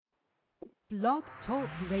Blog Talk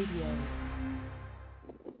Radio.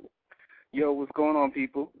 Yo, what's going on,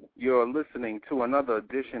 people? You're listening to another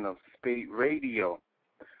edition of SPATE Radio.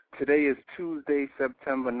 Today is Tuesday,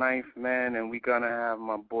 September 9th, man, and we're going to have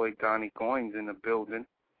my boy Donny Goines in the building.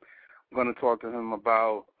 I'm going to talk to him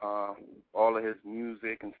about all of his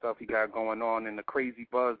music and stuff he got going on and the crazy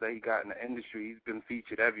buzz that he got in the industry. He's been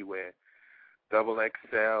featured everywhere. Double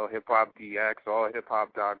XL, Hip Hop DX,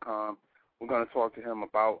 allhiphop.com. We're going to talk to him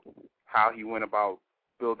about how he went about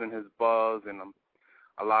building his buzz and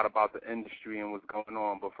a lot about the industry and what's going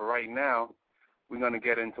on. But for right now, we're going to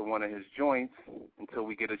get into one of his joints until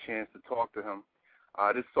we get a chance to talk to him.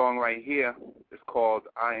 This song right here is called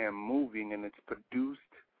I Am Moving, and it's produced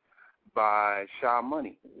by Sha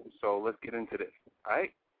Money. So let's get into this, all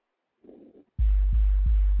right?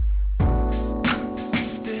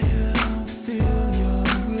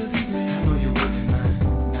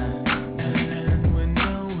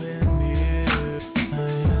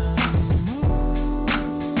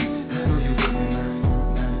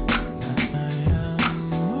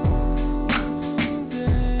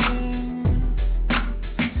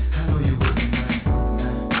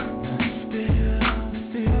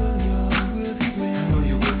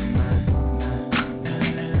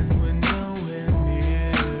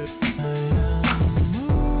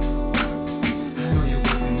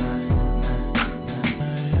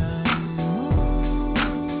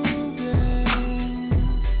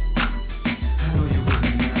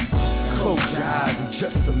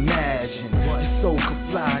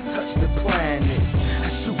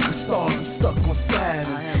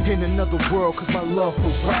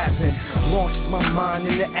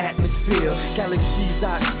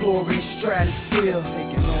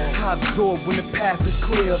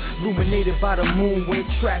 Illuminated by the moon when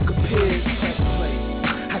the track appears.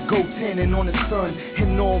 I go tanning on the sun,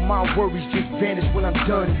 and all my worries just vanish when I'm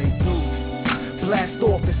done. Blast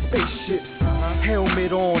off in spaceships,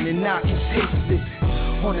 helmet on and I can taste it.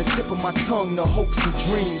 On the tip of my tongue, the hopes and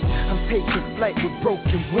dreams. I'm taking flight with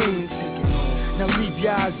broken wings. Now leave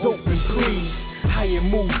your eyes open, please. How you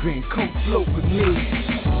moving? Come float with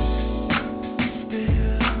me.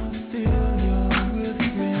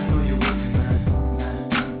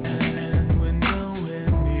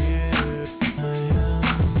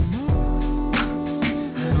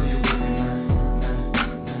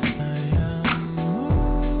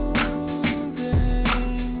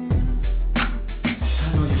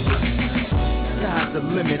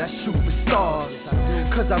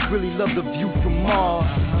 I really love the view from Mars.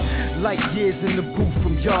 Light years in the booth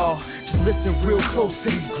from y'all. Just listen real close to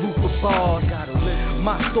these group of bars.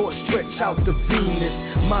 My thoughts stretch out to Venus.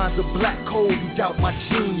 Mine's a black hole, you doubt my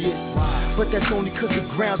genius. But that's only cause the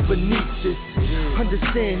ground's beneath this.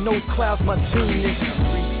 Understand those clouds my Venus.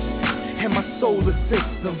 And my solar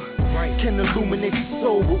system can illuminate your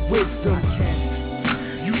soul with wisdom.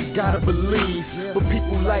 You just gotta believe. But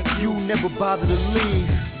people like you never bother to leave.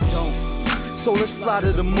 So let's fly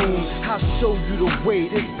to the moon, I'll show you the way,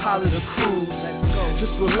 this pilot a cruise.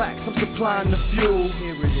 Just relax, I'm supplying the fuel.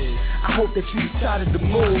 I hope that you decided to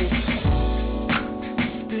move.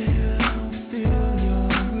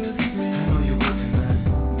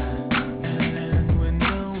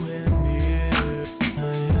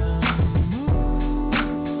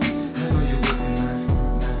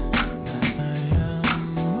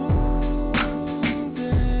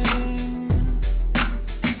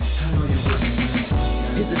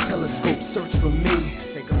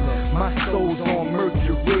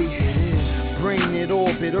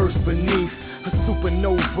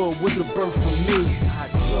 Was a birth for me.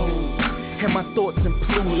 And my thoughts in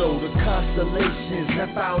Pluto, the constellations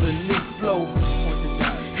left out a new flow.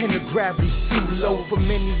 And the gravity's too low for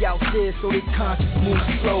many out there, so they conscious move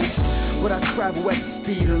slow. But I travel at the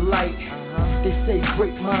speed of light. They say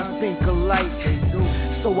great minds think alike.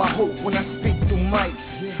 So I hope when I speak through mics,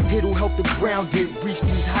 it'll help the grounded reach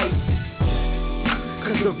these heights.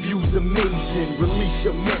 Cause the view's amazing. Release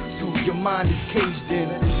your mental, your mind is caged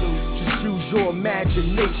in. Use your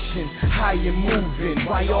imagination, how you moving,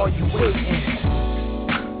 why are you waiting?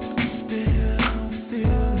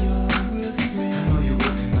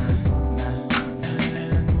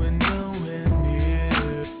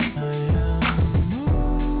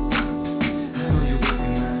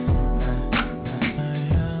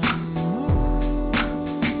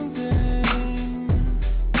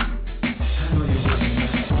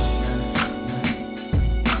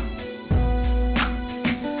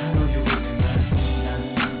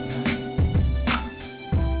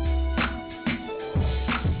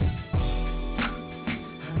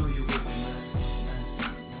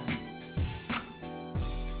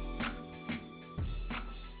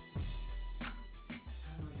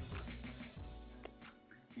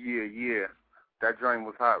 Yeah. That joint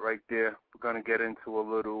was hot right there. We're going to get into a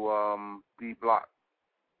little D Block.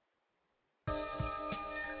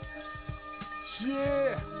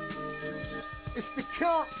 Yeah. It's the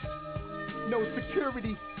count. No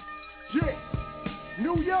security. Yeah.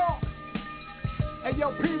 New York. Hey,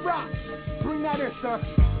 yo, P-Rock. Bring that in, son.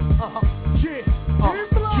 Yeah.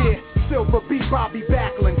 Silver B. Bobby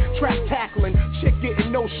Backlund, track tackling, chick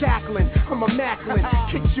getting no shackling. I'm a Macklin,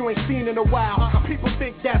 kicks you ain't seen in a while. People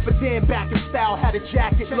think that, but then back in style, had a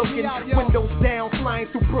jacket looking, windows down, flying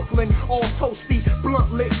through Brooklyn, all toasty,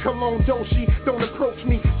 blunt lit, cologne doshi. Don't approach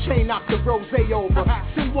me, chain knock the rose over.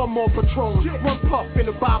 Send one more Patron, one puff in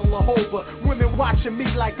a bottle of Hova. Women watching me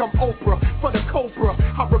like I'm Oprah for the Cobra.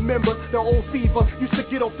 I remember the old fever, used to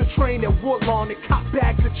get off the train at Woodlawn and cop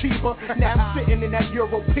bags of Chiba. Now I'm sitting in that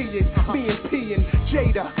European. Me and P and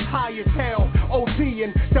Jada, high as hell,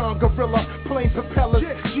 OD'ing, Don Gorilla, plain propellers,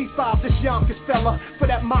 G5, this Yonkers fella, for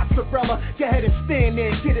that mozzarella, go ahead and stand there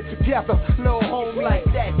and get it together, little homie. Like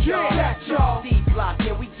that, y'all, D-Block,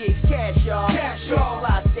 yeah, we get cash, y'all,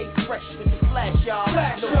 fly, stay fresh with the flash, y'all,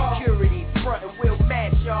 no security, front and we'll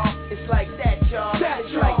match, y'all, it's like that, y'all,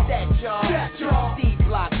 it's like that, y'all,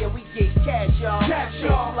 D-Block, yeah, we get cash, y'all,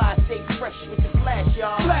 fly, stay fresh with the flash,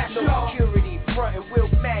 y'all, no security, front and we'll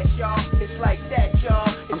match, y'all. It's like that, y'all.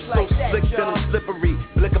 It's like so that, slick y'all. and slippery.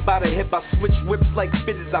 Lick about a hip, I switch whips like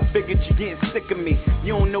spitters. I figured you getting sick of me.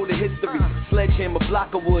 You don't know the history. Sledgehammer,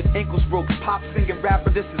 block of wood, ankles broke. Pop singing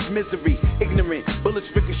rapper, this is misery. Ignorant, bullets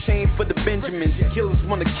ricocheting for the Benjamins. Killers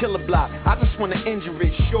wanna kill a block. I just wanna injure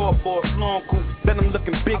it. Short boy, long coupe, bet I'm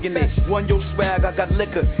looking big in it. One yo swag, I got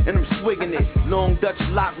liquor and I'm swigging it. Long Dutch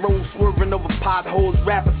lock roll, swerving over potholes.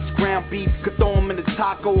 Rappers is ground beef, could throw 'em in the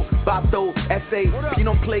taco. Bato, SA. If you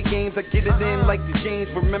don't play games, I get it in like the James.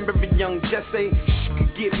 Remember the young Jesse? Shh,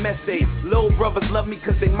 could get messy. Little brothers love me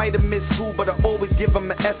cause they might have missed school, but I always give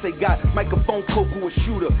them an essay. Got microphone Coco, a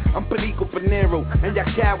shooter. I'm Perico Panero, and y'all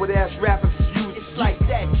coward ass rappers is used. It's like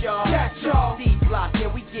that, y'all. D-Block,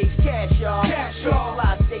 yeah, we get cash, y'all.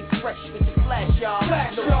 Fly, stay fresh with the flash, y'all.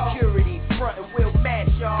 No security, front and we'll match,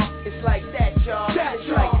 y'all. It's like that, y'all. It's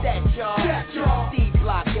like that, y'all.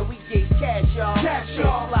 D-Block, yeah, we get cash, y'all.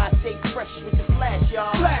 Fly, stay fresh with the flash,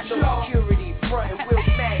 y'all. No security, front and we'll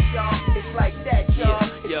match, y'all. It's like that, y'all.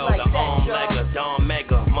 It's Yo, like the that, arm y'all. legger, Don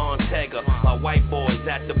Mega, Montega. My white boys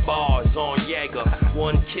at the bars on Jaeger.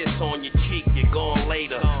 One kiss on your cheek, you're gone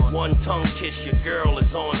later. One tongue kiss, your girl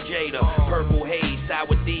is on Jada. Purple haze,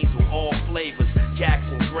 sour diesel, all flavors.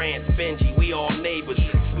 Jackson, Grant, Benji, we all neighbors.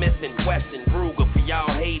 Smith and Wesson, Ruger for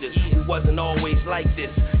y'all haters. Who wasn't always like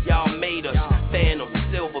this, y'all made us. Phantom,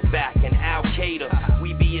 Silverback, and Al Qaeda.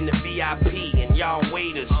 We be in the VIP and y'all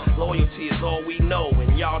waiters. Loyalty is all we know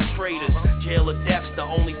and y'all traitors. Jail or death's the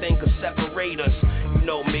only thing could separate us. You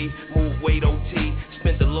know me, move weight OT.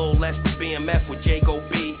 Spent a little less than BMF with Jago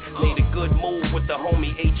B. Made a good move with the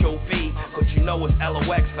homie HOV. But you know it's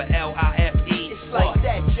LOX for LIFE. It's like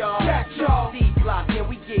that, y'all. D-Block, yeah,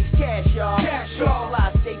 we get cash, y'all.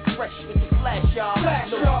 Fly, stay fresh with the flash, y'all.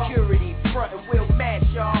 No security, front and we'll match,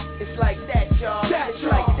 y'all. It's like that, y'all. It's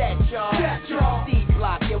like that, y'all.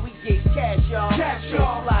 D-Block, yeah, we get cash, y'all.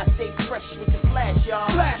 Fly, stay fresh with the flash, y'all.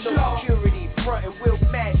 No security, front and we'll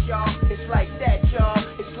match, y'all. It's like that, y'all.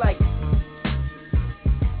 It's like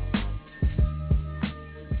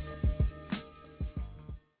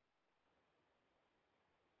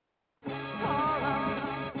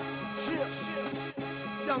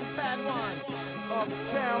Young fat one,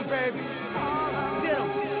 uptown baby, get 'em,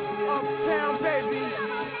 uptown baby.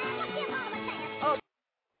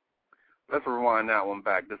 Let's rewind that one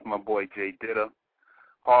back. This is my boy Jay Ditta.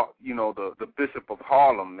 You know, the Bishop of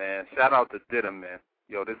Harlem, man. Shout out to Ditta, man.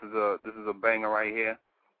 Yo, this is a banger right here.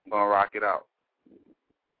 I'm gonna rock it out.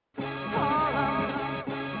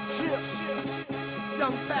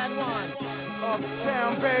 Young fat one,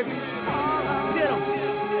 uptown baby, get 'em,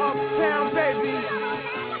 uptown baby,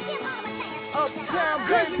 uptown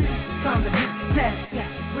baby. Time to hit the deck,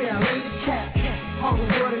 where I lay the cat. All the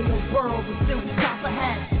world in the world, but still we top a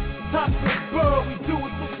hat. Top of the world, we do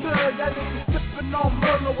it so good. Y'all niggas sippin' on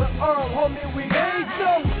Merlot and Earl, homie, we ain't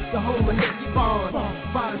so. The home of Nicky Bond,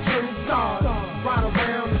 by the trillion stars. Ride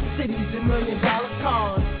around the cities in $1 million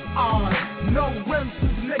cars. No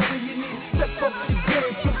rentals, nigga, you need to step up the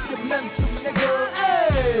game, put your mental, nigga.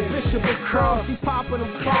 Hey, Bishop of Cross, he poppin'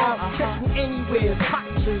 them claws. Catch me anywhere,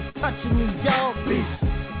 touching New York beach.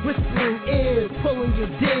 Whispering ears, pulling your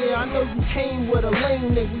deer. I know you came with a lame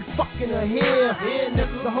nigga, we fucking her here.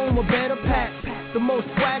 The home of Better Pack, the most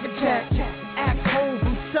swag attack. Act home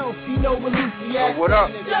himself, you know what Lucy at. What up?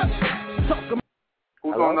 Talk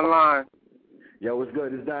Who's on the line? Yo, what's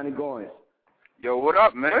good? It's Donny Goines. Yo, what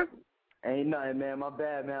up, man? Ain't nothing, man. My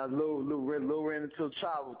bad, man. Lou ran into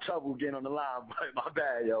trouble getting on the line, but my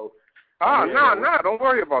bad, yo. Nah. Don't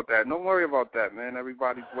worry about that. Don't worry about that, man.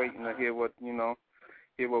 Everybody's waiting to hear what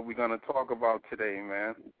we're gonna talk about today,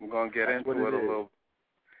 man. We're gonna get into it a little.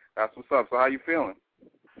 That's what's up. So how you feeling?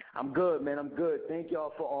 I'm good, man. I'm good. Thank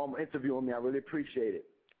y'all for interviewing me. I really appreciate it.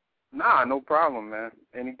 Nah, no problem, man.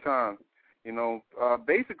 Anytime.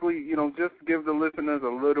 Basically, just give the listeners a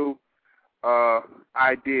little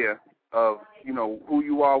idea of, who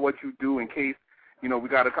you are, what you do, in case, we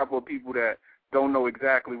got a couple of people that don't know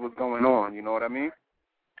exactly what's going on, you know what I mean?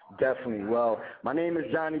 Definitely. Well, my name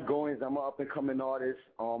is Donny Goines. I'm an up-and-coming artist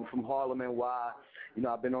from Harlem, NY.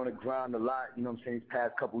 I've been on the ground a lot, these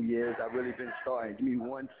past couple years. I've really been starting. Give me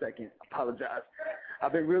 1 second. I apologize.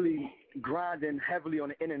 I've been really grinding heavily on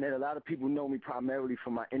the internet. A lot of people know me primarily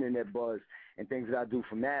from my internet buzz and things that I do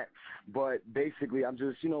from that. But basically, I'm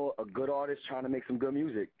just, a good artist trying to make some good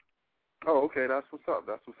music. Oh, okay. That's what's up.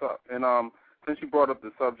 And since you brought up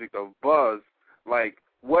the subject of buzz, like,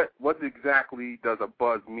 what exactly does a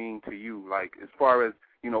buzz mean to you? Like, as far as,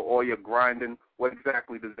 all your grinding, what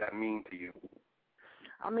exactly does that mean to you?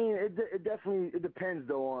 I mean, it definitely depends,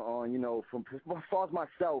 though, on from as far as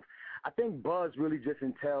myself, I think buzz really just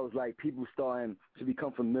entails, like, people starting to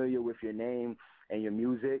become familiar with your name and your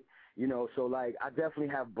music. So, like, I definitely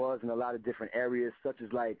have buzz in a lot of different areas, such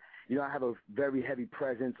as, like, I have a very heavy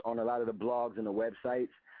presence on a lot of the blogs and the websites.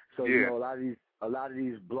 So, yeah. A lot of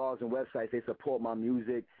these blogs and websites, they support my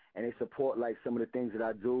music, and they support, like, some of the things that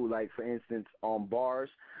I do, like, for instance, Bars,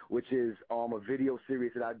 which is a video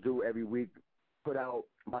series that I do every week, put out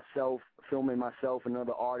myself, filming myself,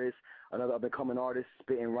 another up-and-coming artist,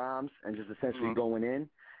 spitting rhymes and just essentially going in,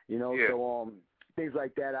 Yeah. So, things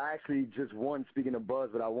like that. I actually just won, speaking of buzz,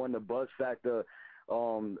 but I won the Buzz Factor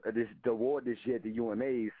the award this year at the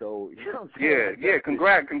UMA. So, what I'm saying? Yeah.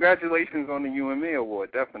 Congratulations on the UMA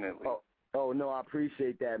award, definitely. Oh, no, I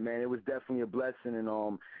appreciate that, man. It was definitely a blessing, and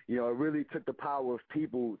it really took the power of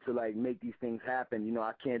people to, like, make these things happen.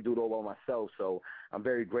 I can't do it all by myself, so I'm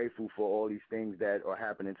very grateful for all these things that are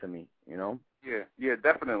happening to me. Yeah,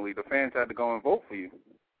 definitely. The fans had to go and vote for you.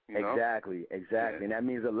 Exactly, and that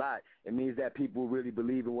means a lot. It means that people really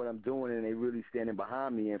believe in what I'm doing, and they really standing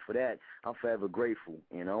behind me, and for that, I'm forever grateful.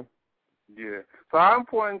 Yeah. So how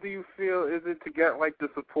important do you feel is it to get, like, the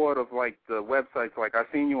support of, like, the websites? Like, I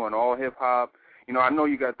seen you on All Hip Hop. I know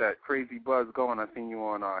you got that crazy buzz going. I seen you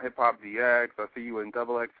on Hip Hop DX. I see you in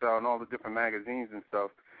Double XL and all the different magazines and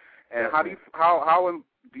stuff. And how do you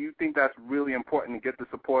think that's really important to get the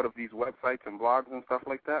support of these websites and blogs and stuff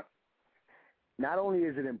like that? Not only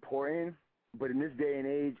is it important, but in this day and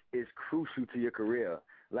age, it's crucial to your career.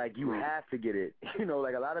 Like, you have to get it.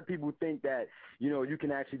 Like, a lot of people think that, you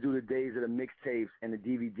can actually do the days of the mixtapes and the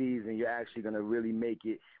DVDs and you're actually going to really make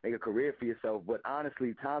a career for yourself. But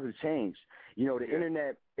honestly, times have changed. The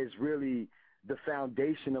internet is really the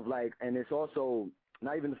foundation of, like, and it's also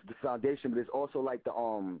not even the foundation, but it's also like the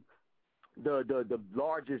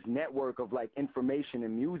largest network of, like, information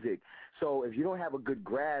and music. So if you don't have a good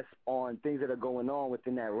grasp on things that are going on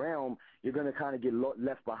within that realm, you're going to kind of get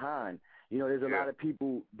left behind. There's a lot of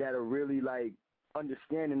people that are really, like,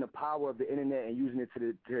 understanding the power of the internet and using it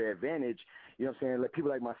to their advantage. You know what I'm saying? Like, people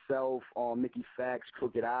like myself, Mickey Fax,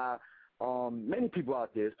 Crooked Eye, many people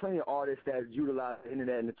out there. There's plenty of artists that utilize the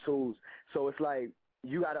internet and the tools. So it's like,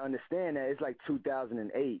 you got to understand that it's like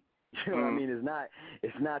 2008. You know what I mean?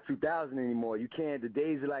 It's not 2000 anymore. You can't. The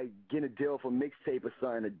days of, like, getting a deal for mixtape or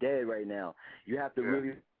something are dead right now. You have to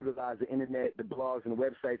really utilize the internet, the blogs, and the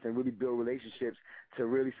websites, and really build relationships to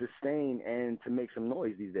really sustain and to make some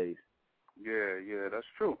noise these days. Yeah, that's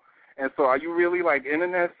true. And so, are you really, like,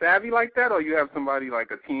 internet savvy like that, or you have somebody,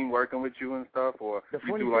 like, a team working with you and stuff, or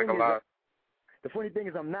you do, like, a lot? The funny thing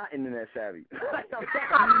is, I'm not internet savvy. Like, I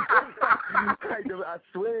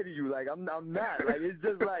swear to you, like, I'm not. Like, it's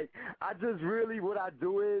just like, what I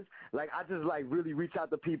do is, like, I just, like, really reach out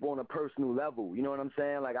to people on a personal level. You know what I'm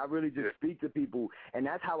saying? Like, I really just speak to people, and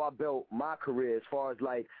that's how I built my career. As far as,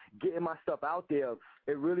 like, getting my stuff out there,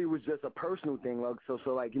 it really was just a personal thing. Like, so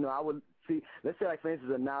like, I would see, let's say, like, for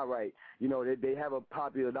instance, a Now Right, they have a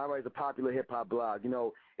popular, Now Right is a popular hip-hop blog.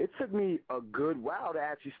 It took me a good while to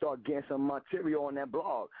actually start getting some material on that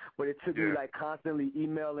blog, but it took me, like, constantly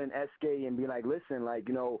emailing SK and being like, listen, like,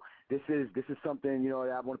 this is something, that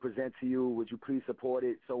I want to present to you. Would you please support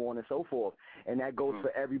it, so on and so forth. And that goes for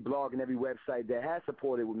every blog and every website that has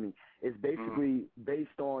supported with me. It's basically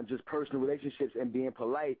based on just personal relationships and being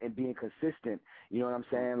polite and being consistent. You know what I'm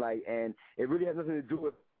saying? Like, and it really has nothing to do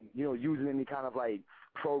with, using any kind of, like,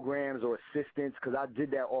 programs or assistants, because I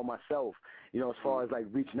did that all myself, as far as, like,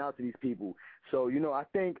 reaching out to these people. So, I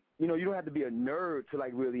think, you don't have to be a nerd to,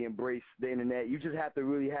 like, really embrace the Internet. You just have to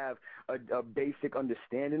really have a basic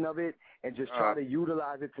understanding of it and just try to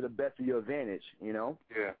utilize it to the best of your advantage,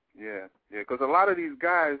 Yeah, because a lot of these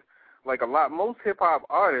guys, most hip-hop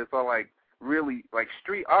artists are, like, really, like,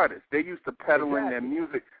 street artists. They used to peddling their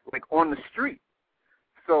music, like, on the street.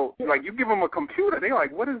 So, like, you give them a computer, they're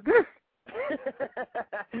like, what is this?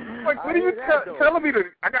 Like, what are you telling me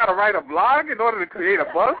I got to write a blog in order to create a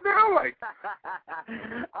buzz now? Like,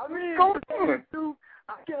 I mean,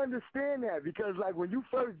 I can understand that because, like, when you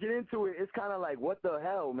first get into it, it's kind of like, what the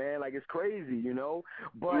hell, man? Like, it's crazy,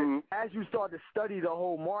 But as you start to study the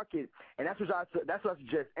whole market, and that's what I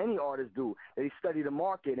suggest any artist do. They study the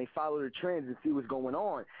market and they follow the trends and see what's going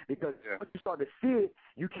on. Because once you start to see it,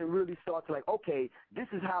 you can really start to, like, okay, this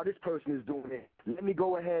is how this person is doing it. Let me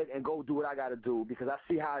go ahead and go do what I got to do because I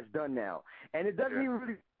see how it's done now. And it doesn't even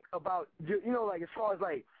really about, like, as far as,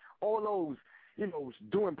 like, all those,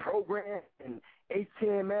 doing programs and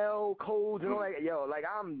HTML codes and all that. Yo, like,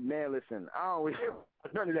 listen, I don't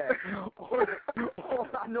none of that. All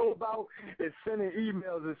I know about is sending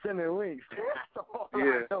emails and sending links. That's all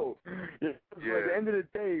I know. At the end of the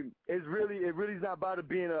day, it really is not about it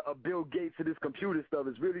being a Bill Gates of this computer stuff.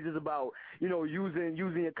 It's really just about, using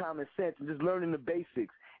your common sense and just learning the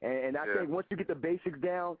basics. And I think once you get the basics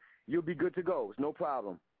down, you'll be good to go. It's no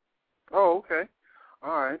problem. Oh, okay.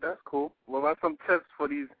 All right, that's cool. Well, that's some tips for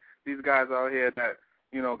these guys out here that,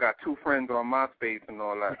 got 2 friends on MySpace and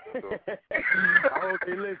all that. So. I hope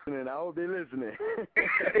they're listening.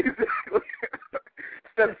 Exactly.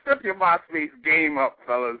 Step your MySpace game up,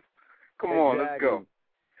 fellas. Come on, let's go.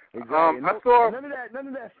 Exactly. I saw none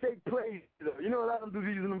of that fake plays. A lot of them do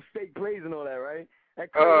using them fake plays and all that, right?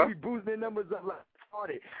 That crazy boosting their numbers up like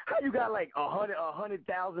started. How you got like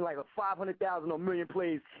 100,000, like 500,000 or 1 million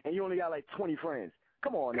plays, and you only got like 20 friends?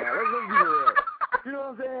 Come on now, let's be real. You know what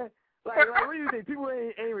I'm saying? Like, what do you think? People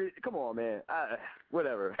ain't come on, man.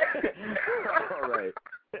 Whatever. All right.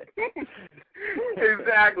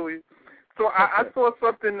 Exactly. So I saw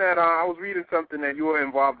something that I was reading something that you were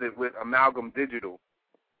involved with Amalgam Digital.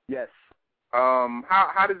 Yes.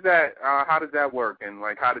 How does that work, and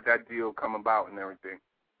like how did that deal come about and everything?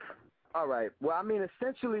 All right. Well, I mean,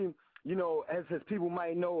 essentially, as people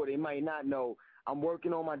might know or they might not know, I'm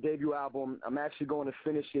working on my debut album. I'm actually going to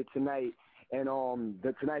finish it tonight, and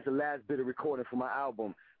tonight's the last bit of recording for my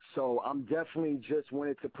album. So I'm definitely just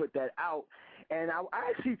wanted to put that out. And I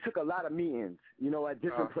actually took a lot of meetings, at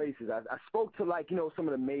different places. I spoke to, like, some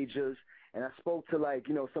of the majors, and I spoke to, like,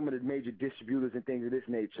 some of the major distributors and things of this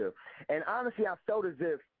nature. And honestly, I felt as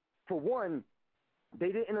if, for one,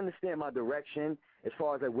 they didn't understand my direction as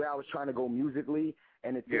far as, like, where I was trying to go musically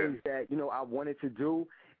and the things that, I wanted to do.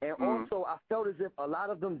 And also, I felt as if a lot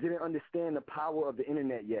of them didn't understand the power of the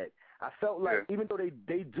Internet yet. I felt like even though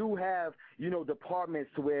they do have,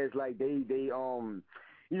 departments to where it's like they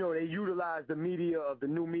utilize the media of the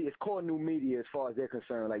new media. It's called new media as far as they're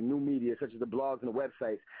concerned, like new media, such as the blogs and the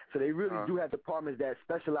websites. So they really do have departments that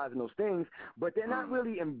specialize in those things, but they're not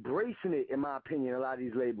really embracing it, in my opinion, a lot of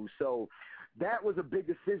these labels. So that was a big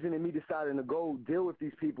decision in me deciding to go deal with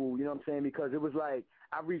these people, you know what I'm saying, because it was like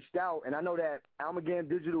I reached out, and I know that Amalgam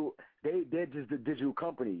Digital, they're just a digital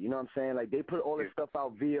company, you know what I'm saying? Like, they put all this stuff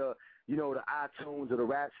out via, the iTunes or the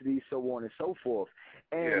Rhapsody, so on and so forth.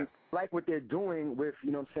 And like what they're doing with,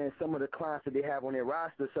 some of the clients that they have on their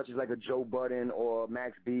roster, such as like a Joe Budden or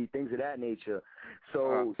Max B, things of that nature.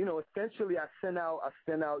 So, essentially I sent out,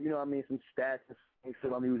 some stats and things to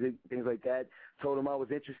my music, things like that. Told them I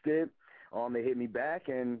was interested. They hit me back,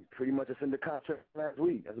 and pretty much I sent the contract last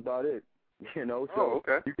week. That's about it. So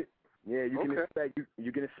you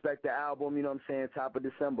can expect the album, top of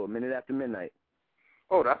December, minute after midnight.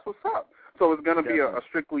 Oh, that's what's up. So it's gonna be a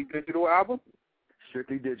strictly digital album?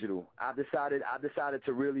 Strictly digital. I decided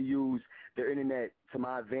to really use the Internet to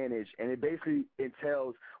my advantage, and it basically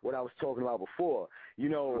entails what I was talking about before.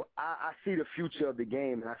 I see the future of the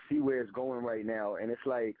game, and I see where it's going right now, and it's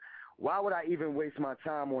like, why would I even waste my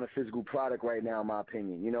time on a physical product right now, in my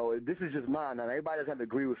opinion? This is just mine. Now, everybody doesn't have to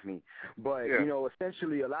agree with me. But,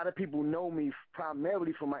 essentially, a lot of people know me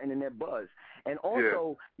primarily from my Internet buzz. And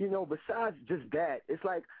also, besides just that, it's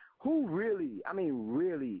like, who really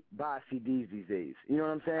buys CDs these days? You know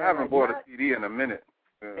what I'm saying? I haven't bought a CD in a minute.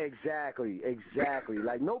 Yeah. Exactly.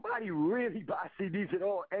 Like, nobody really buys CDs at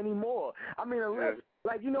all anymore. I mean, unless,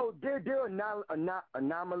 like, there are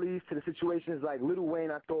anomalies to the situations. Like, Lil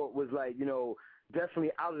Wayne, I thought was, like,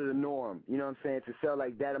 definitely out of the norm, you know what I'm saying, to sell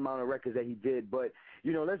like that amount of records that he did. But,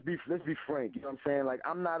 you know, let's be frank, you know what I'm saying? Like,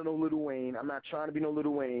 I'm not no Lil Wayne. I'm not trying to be no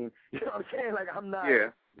Lil Wayne. You know what I'm saying? Like, I'm not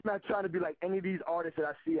trying to be like any of these artists that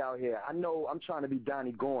I see out here. I know I'm trying to be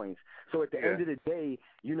Donny Goines. So at the end of the day,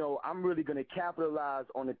 you know, I'm really going to capitalize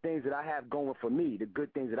on the things that I have going for me, the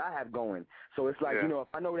good things that I have going. So it's like, you know, if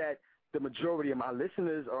I know that the majority of my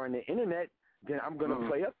listeners are on the internet, then I'm going to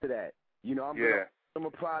play up to that. You know, I'm going to them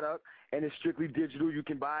a product, and it's strictly digital. You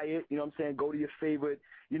can buy it, you know what I'm saying? Go to your favorite,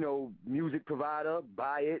 you know, music provider,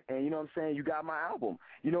 buy it, and you know what I'm saying? You got my album.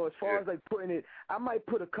 You know, as far as like putting it, I might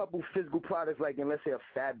put a couple physical products like in, let's say, a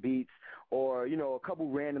Fat Beats or, you know, a couple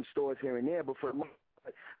random stores here and there, but for the most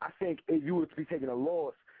part, I think if you were to be taking a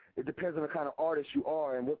loss, it depends on the kind of artist you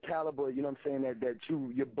are and what caliber, you know what I'm saying, that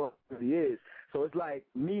your book really is. So it's like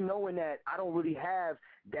me knowing that I don't really have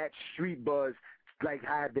that street buzz like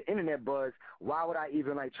I have the internet buzz, why would I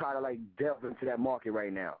even like try to like delve into that market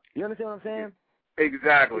right now? You understand what I'm saying?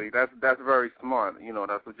 Exactly. That's very smart. You know,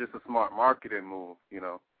 that's just a smart marketing move, you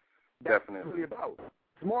know. That's definitely. Really about.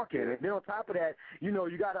 It's marketing. And then on top of that, you know,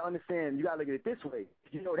 you got to understand, you got to look at it this way.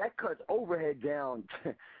 You know, that cuts overhead down.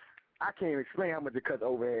 I can't even explain how much it cuts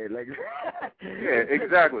overhead. Like,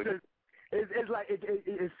 exactly. It's like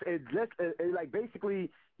it's like basically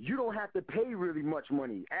you don't have to pay really much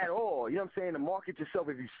money at all. You know what I'm saying? To market yourself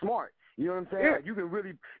if you're smart. You know what I'm saying? Yeah. Like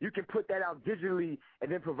you can put that out digitally and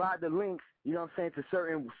then provide the links, you know what I'm saying, to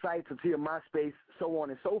certain sites or to your MySpace, so on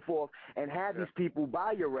and so forth, and have these people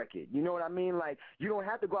buy your record. You know what I mean? Like, you don't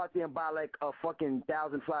have to go out there and buy like a fucking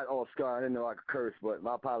 1,000 fly. Oh, Scar, I didn't know I could curse, but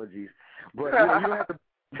my apologies. But you know, you don't have to.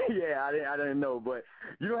 Yeah, I didn't know, but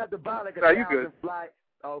you don't have to buy like a 1,000 fly.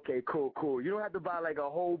 Okay, cool. You don't have to buy like a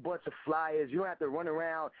whole bunch of flyers. You don't have to run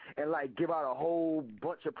around and like give out a whole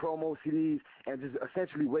bunch of promo CDs and just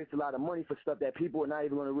essentially waste a lot of money for stuff that people are not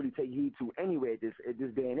even going to really take heed to anyway at this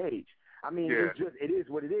day and age. I mean, it is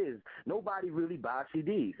what it is. Nobody really buys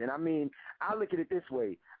CDs. And I mean, I look at it this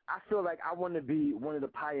way. I feel like I want to be one of the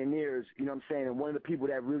pioneers, you know what I'm saying, and one of the people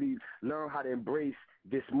that really learn how to embrace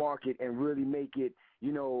this market and really make it,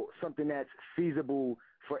 you know, something that's feasible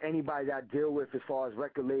for anybody that I deal with as far as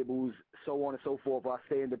record labels, so on and so forth, or I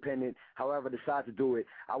stay independent, however I decide to do it.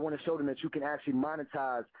 I want to show them that you can actually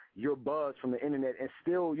monetize your buzz from the internet and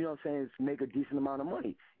still, you know what I'm saying, make a decent amount of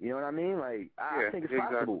money. You know what I mean? Like, I think it's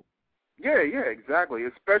possible. Yeah, exactly.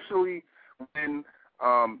 Especially when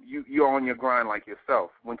you're on your grind like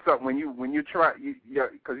yourself. When you try,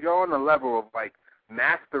 because you're on the level of like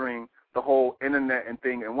mastering the whole internet and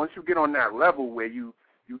thing, and once you get on that level where you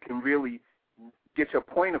can really get your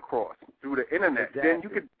point across through the internet, then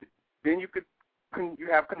you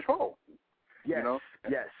have control. Yes. You know?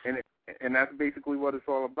 Yes. And that's basically what it's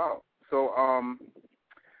all about. So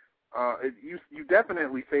you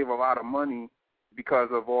definitely save a lot of money because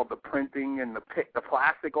of all the printing and the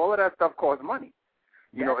plastic. All of that stuff costs money.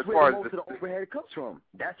 You know, as far as most of the overhead comes from.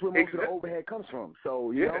 That's where most of the overhead comes from.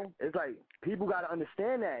 So, you know, it's like people got to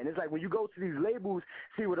understand that. And it's like when you go to these labels,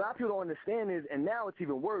 see, what a lot of people don't understand is, and now it's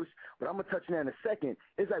even worse, but I'm going to touch on that in a second,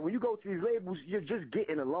 it's like when you go to these labels, you're just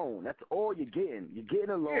getting a loan. That's all you're getting. You're getting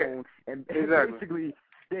a loan, and basically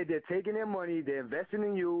they're taking their money, they're investing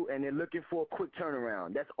in you, and they're looking for a quick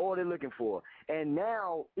turnaround. That's all they're looking for. And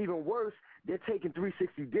now, even worse, they're taking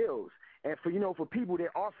 360 deals. And for people,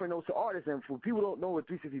 they're offering those to artists. And for people who don't know what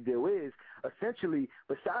 360 deal is, essentially,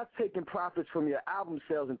 besides taking profits from your album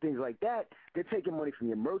sales and things like that, they're taking money from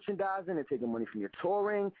your merchandising, they're taking money from your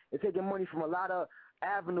touring, they're taking money from a lot of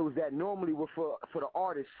avenues that normally were for the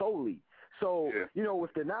artist solely. So, you know,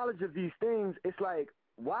 with the knowledge of these things, it's like,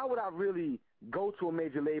 why would I really go to a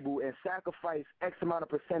major label and sacrifice X amount of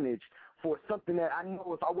percentage for something that I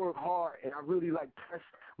know if I work hard and I really like press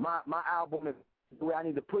my album and the way I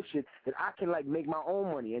need to push it, that I can like make my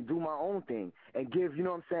own money and do my own thing and give, you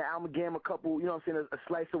know what I'm saying, Amalgam a couple, you know what I'm saying, a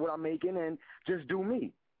slice of what I'm making and just do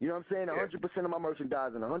me. You know what I'm saying? 100% of my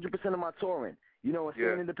merchandising, 100% of my touring, you know, and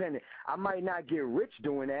staying independent. I might not get rich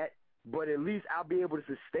doing that, but at least I'll be able to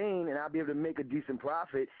sustain and I'll be able to make a decent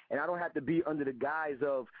profit, and I don't have to be under the guise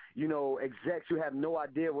of, you know, execs who have no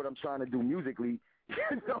idea what I'm trying to do musically.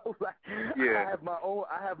 You know, like I have my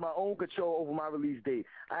own control over my release date.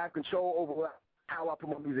 I have control over how I put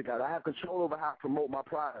my music out. I have control over how I promote my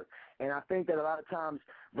product. And I think that a lot of times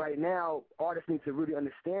right now, artists need to really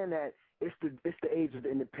understand that it's the age of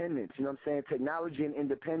the independence. You know what I'm saying? Technology and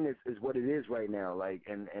independence is what it is right now. Like,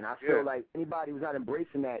 and I feel like anybody who's not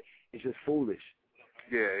embracing that is just foolish.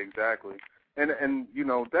 Yeah, exactly. And you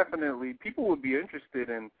know, definitely people would be interested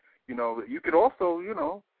in, you know, you could also, you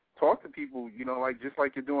know, talk to people, you know, like just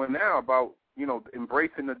like you're doing now about, you know,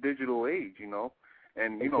 embracing the digital age, you know,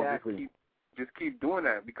 and you know, just just keep doing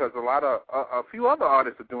that because a few other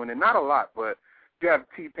artists are doing it. Not a lot, but you have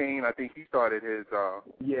T-Pain. I think he started his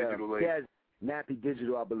digital label. He has Nappy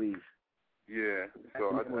Digital, I believe. Yeah,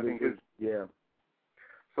 so I think his. Yeah.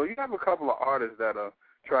 So you have a couple of artists that are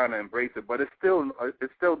trying to embrace it, but it's still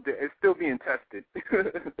being tested.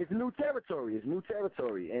 It's new territory.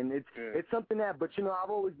 And it's something that. But I've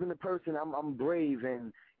always been a person. I'm brave,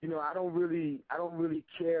 and I don't really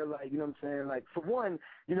care. Like, you know what I'm saying? Like, for one,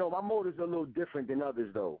 my motives are a little different than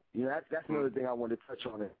others, though. That's another thing I want to touch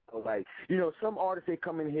on. It. So, like, some artists, they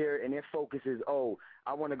come in here and their focus is,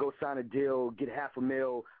 I want to go sign a deal, get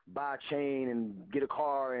 $500,000, buy a chain, and get a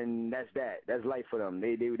car, and that's that. That's life for them.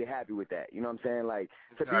 They're happy with that. You know what I'm saying? Like,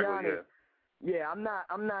 to be honest. Yeah, I'm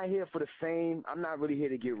not here for the fame. I'm not really here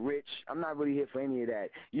to get rich. I'm not really here for any of that.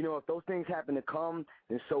 If those things happen to come,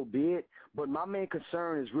 then so be it. But my main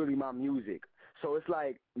concern is really my music. So it's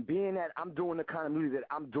like, being that I'm doing the kind of music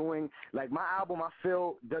that I'm doing, like my album, I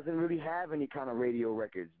feel, doesn't really have any kind of radio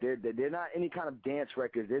records. They're not any kind of dance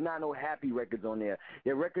records. They're not no happy records on there.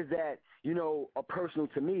 They're records that, are personal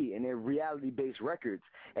to me, and they're reality-based records.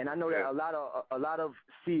 And I know that a lot of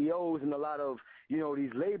CEOs and a lot of,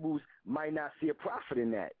 these labels might not see a profit in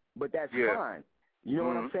that, but that's fine. You know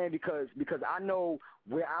what I'm saying? Because I know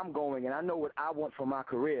where I'm going, and I know what I want for my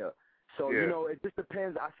career. So, it just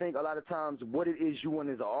depends, I think, a lot of times what it is you want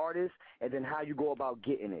as an artist, and then how you go about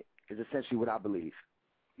getting it is essentially what I believe.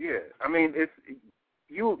 Yeah. I mean,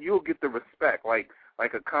 you'll get the respect, like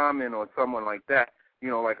a Common or someone like that.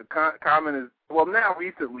 Like a Common is, well, now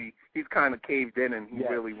recently he's kind of caved in and he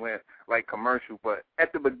really went, like, commercial. But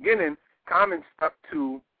at the beginning, Common stuck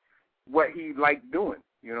to what he liked doing.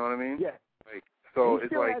 You know what I mean? Yeah. So he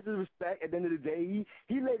it's still like, has his respect. At the end of the day,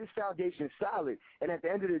 he laid his foundation solid. And at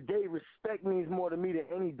the end of the day, respect means more to me than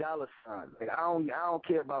any dollar sign. Like, I don't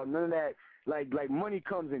care about none of that. Like money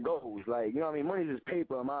comes and goes. Like, you know what I mean? Money's just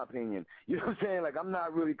paper, in my opinion. You know what I'm saying? Like, I'm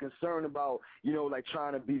not really concerned about, like,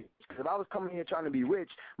 trying to be. Because if I was coming here trying to be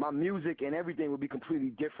rich, my music and everything would be completely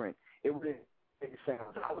different. It wouldn't make sense.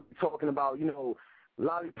 I would be talking about,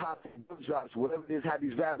 lollipops and book drops, whatever it is, how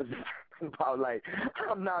these rappers are talking about. Like,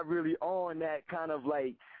 I'm not really on that kind of,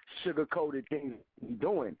 like, sugar-coated thing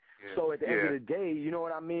doing. Yeah. So at the end of the day, you know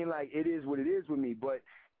what I mean? Like, it is what it is with me. But,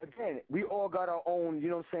 again, we all got our own, you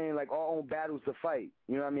know what I'm saying, like, our own battles to fight.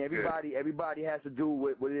 You know what I mean? Everybody has to do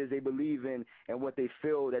what it is they believe in and what they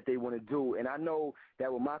feel that they want to do. And I know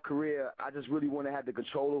that with my career, I just really want to have the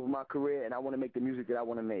control over my career, and I want to make the music that I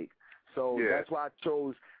want to make. So that's why I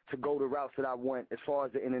chose to go the routes that I went as far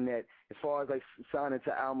as the internet, as far as, like, signing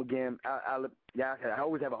to Amalgam. I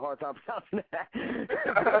always have a hard time pronouncing that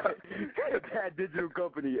digital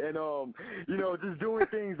company. And, just doing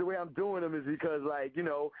things the way I'm doing them is because, like,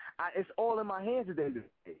 it's all in my hands at the end of the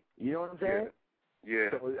day. You know what I'm saying? Yeah.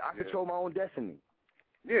 So I control my own destiny.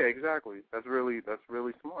 Yeah, exactly. That's really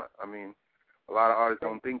smart. I mean, a lot of artists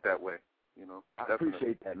don't think that way, I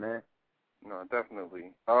appreciate that, man. No,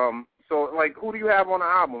 definitely. So, like, who do you have on the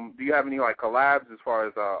album? Do you have any, like, collabs as far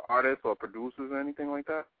as artists or producers or anything like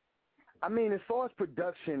that? I mean, as far as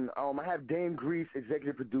production, I have Dame Grease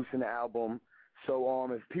executive producing the album. So,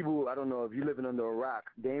 if people, I don't know, if you're living under a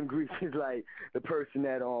rock, Dame Grease is, like, the person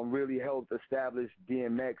that really helped establish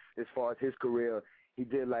DMX as far as his career. He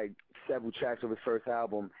did, like, several tracks of his first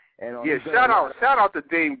album. And shout out to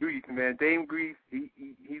Dame Grease, man. Dame Grease, he's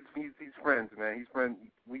friends, man. He's friends.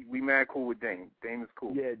 We mad cool with Dame. Dame is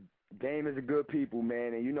cool. Yeah, Dame is a good people,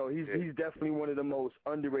 man, and he's definitely one of the most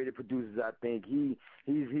underrated producers. I think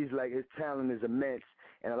he's like, his talent is immense,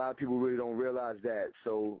 and a lot of people really don't realize that.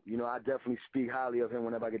 So I definitely speak highly of him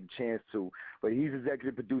whenever I get the chance to. But he's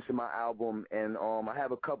executive producing my album, and I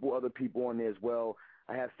have a couple other people on there as well.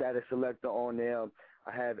 I have Status Selector on there.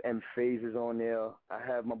 I have M Phases on there. I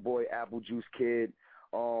have my boy Apple Juice Kid,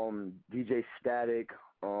 DJ Static,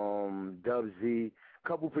 Dub Z,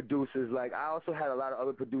 couple producers. Like, I also had a lot of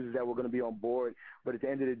other producers that were going to be on board, but at the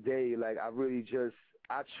end of the day, like, I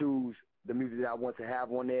choose the music that I want to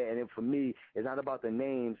have on there, and then for me, it's not about the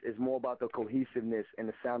names, it's more about the cohesiveness and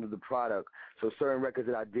the sound of the product. So certain records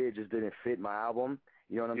that I did just didn't fit my album.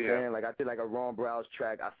 You know what I'm saying? Like, I did, like, a Ron Browse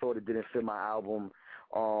track. I thought it didn't fit my album.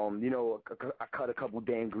 I cut a couple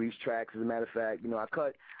Dame Grease tracks, as a matter of fact. I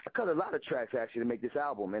cut a lot of tracks, actually, to make this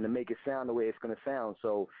album and to make it sound the way it's going to sound.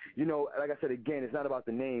 So, like I said, again, it's not about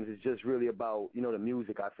the names. It's just really about, the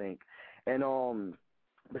music, I think. And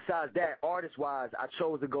besides that, artist-wise, I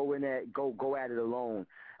chose to go at it alone.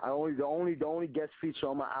 The only guest feature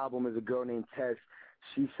on my album is a girl named Tess.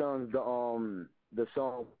 She sings the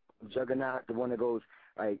song Juggernaut, the one that goes,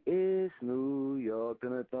 like, it's New York,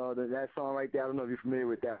 that song right there. I don't know if you're familiar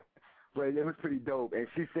with that. But it was pretty dope. And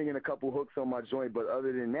she's singing a couple hooks on my joint. But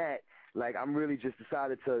other than that, like, I'm really just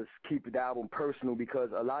decided to keep the album personal because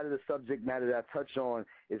a lot of the subject matter that I touch on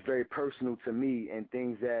is very personal to me and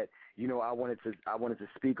things that, you know, I wanted to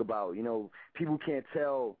speak about. You know, people can't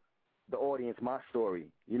tell the audience my story.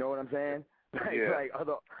 You know what I'm saying? Like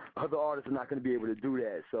other artists are not going to be able to do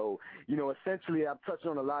that. So, you know, essentially I've touched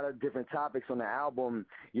on a lot of different topics on the album,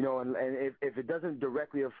 you know, and if it doesn't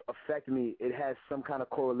directly affect me, it has some kind of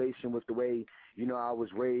correlation with the way, you know, I was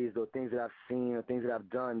raised or things that I've seen or things that I've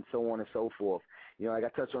done, so on and so forth. You know, like I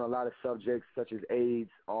touched on a lot of subjects such as AIDS,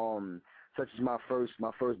 such as my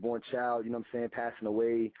firstborn child, you know what I'm saying, passing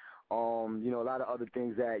away. You know, a lot of other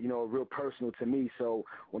things that, you know, are real personal to me. So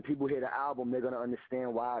when people hear the album, they're going to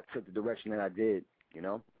understand why I took the direction that I did, you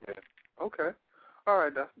know? Yeah. Okay. All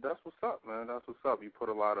right, that's what's up, man. That's what's up. You put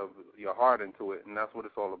a lot of your heart into it, and that's what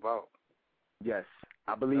it's all about. Yes.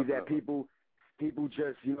 I believe Definitely. that people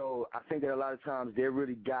just, you know, I think that a lot of times they're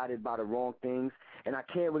really guided by the wrong things, and I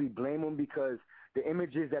can't really blame them because the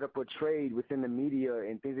images that are portrayed within the media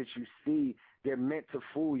and things that you see, they're meant to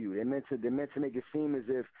fool you. They're meant to make it seem as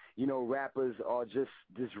if, you know, rappers are just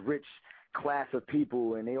this rich class of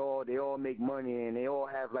people and they all make money and they all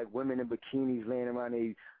have like women in bikinis laying around a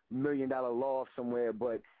 $1 million loft somewhere.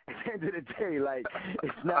 But at the end of the day, like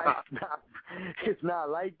it's not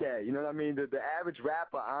like that. You know what I mean? The average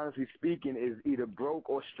rapper, honestly speaking, is either broke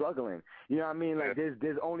or struggling. You know what I mean? Like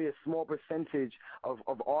there's only a small percentage of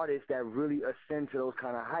artists that really ascend to those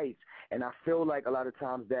kind of heights. And I feel like a lot of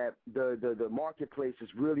times that the marketplace is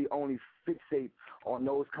really only fixate on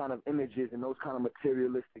those kind of images and those kind of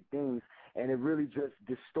materialistic things, and it really just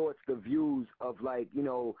distorts the views of, like, you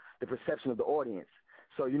know, the perception of the audience.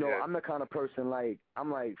 So, you know, I'm the kind of person, like,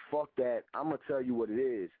 I'm like, fuck that. I'm going to tell you what it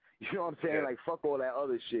is. You know what I'm saying? Like, fuck all that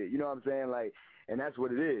other shit. You know what I'm saying? Like, and that's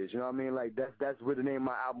what it is. You know what I mean? Like, that's where the name of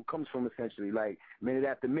my album comes from, essentially. Like, Minute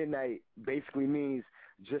After Midnight basically means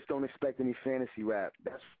just don't expect any fantasy rap.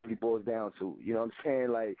 That's what it boils down to. You know what I'm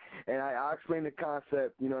saying? Like, and I'll explain the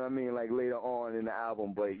concept, you know what I mean, like, later on in the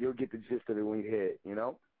album, but you'll get the gist of it when you hear it, you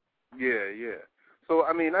know? Yeah, yeah. So,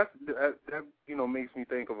 I mean, that you know, makes me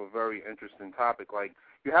think of a very interesting topic. Like,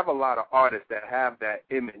 you have a lot of artists that have that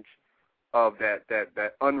image of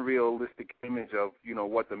that unrealistic image of, you know,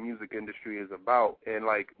 what the music industry is about. And,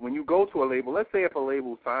 like, when you go to a label, let's say if a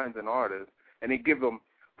label signs an artist and they give them,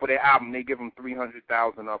 for their album, they give them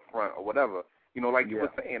 $300,000 up front or whatever, you know, like you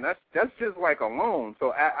were saying, that's just like a loan.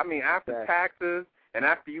 So, I mean, after taxes and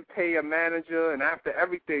after you pay a manager and after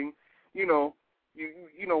everything, you know,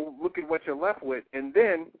 you know, look at what you're left with. And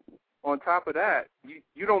then, on top of that,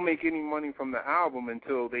 you don't make any money from the album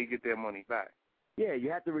until they get their money back. Yeah,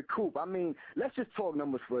 you have to recoup. I mean, let's just talk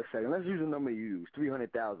numbers for a second. Let's use the number you use,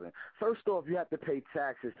 $300,000. First off, you have to pay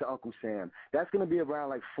taxes to Uncle Sam. That's going to be around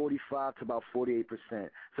like 45 to about 48%.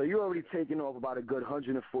 So you're already taking off about a good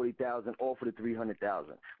 $140,000 off of the $300,000,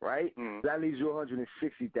 right? Mm-hmm. That leaves you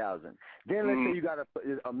 $160,000. Then let's say you got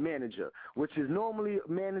a manager, which is normally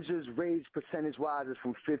managers raise percentage-wise is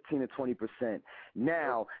from 15 to 20%.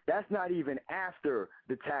 Now, that's not even after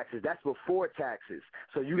the taxes. That's before taxes.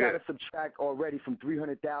 So you got to subtract already from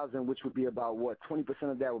 $300,000, which would be about what 20%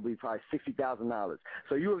 of that would be probably $60,000.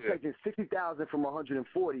 So you were taking $60,000 from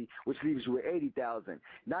 140, which leaves you with $80,000.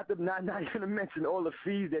 Not even to mention all the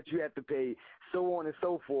fees that you have to pay, so on and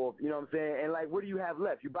so forth. You know what I'm saying? And like, what do you have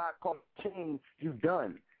left? You buy a car chain, you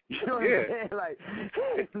done. You know what I'm saying? Like,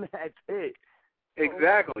 that's it.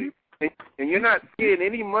 Exactly. And you're not getting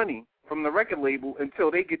any money from the record label until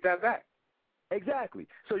they get that back. Exactly.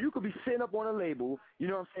 So you could be sitting up on a label, you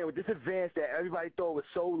know what I'm saying, with this advance that everybody thought was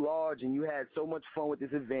so large and you had so much fun with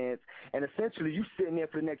this advance, and essentially you sitting there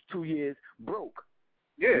for the next 2 years broke.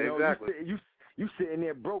 Yeah, you know, exactly. You sitting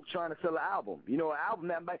there broke trying to sell an album. You know, an album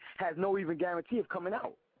that has no even guarantee of coming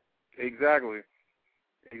out. Exactly.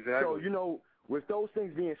 So, you know, with those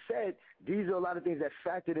things being said, these are a lot of things that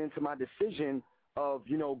factored into my decision of,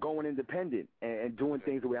 you know, going independent and doing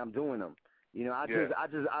things the way I'm doing them. You know,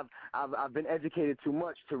 I've been educated too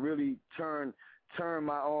much to really turn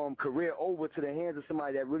my career over to the hands of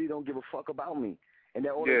somebody that really don't give a fuck about me, and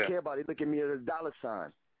that all they care about, they look at me as a dollar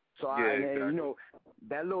sign. So and you know,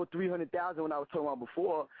 that little $300,000 when I was talking about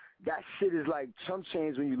before, that shit is like chump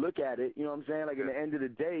change when you look at it. You know what I'm saying? Like at the end of the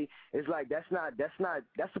day, it's like that's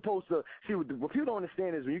supposed to see what people don't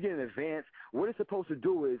understand is when you get an advance, what it's supposed to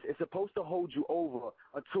do is it's supposed to hold you over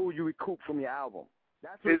until you recoup from your album.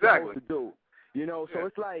 That's what it's supposed to do. You know, so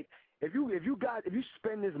it's like If you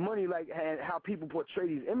spend this money like how people portray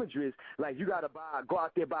these images, like you gotta go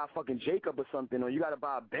out there buy a fucking Jacob or something, or you gotta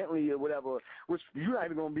buy a Bentley or whatever, which you're not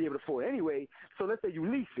even gonna be able to afford anyway. So let's say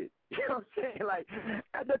you lease it. You know what I'm saying? Like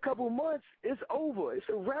after a couple of months, it's over. It's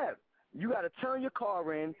a wrap. You gotta turn your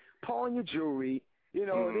car in, pawn your jewelry. You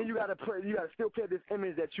know, and then you gotta still play this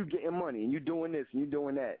image that you getting money and you doing this and you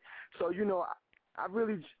doing that. So you know, I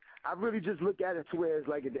really just look at it to where it's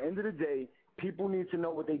like at the end of the day, people need to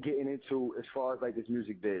know what they're getting into as far as like this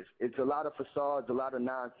music biz. It's a lot of facades, a lot of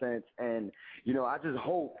nonsense, and you know, I just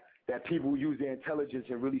hope that people use their intelligence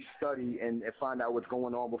and really study and find out what's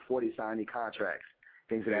going on before they sign any contracts,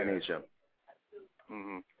 things of that nature.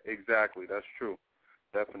 Exactly, that's true.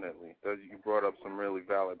 Definitely, you brought up some really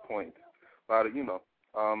valid points. A lot of, you know,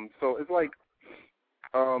 so it's like,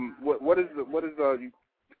 what is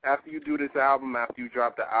after you do this album, after you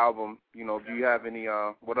drop the album, you know, do you have any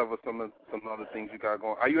whatever some other things you got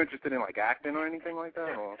going? Are you interested in like acting or anything like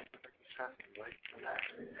that? Or?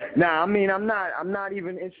 Nah, I mean, I'm not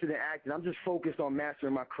even interested in acting. I'm just focused on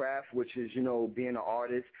mastering my craft, which is, you know, being an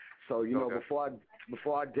artist. So, you know,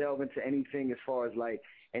 before I delve into anything as far as like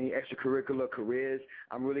any extracurricular careers,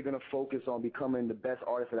 I'm really gonna focus on becoming the best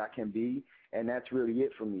artist that I can be, and that's really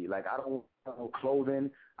it for me. Like I don't want no clothing.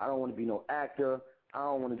 I don't want to be no actor. I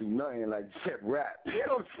don't want to do nothing like except rap. You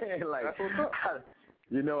know what I'm saying? Like,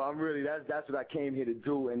 you know, I'm really that's what I came here to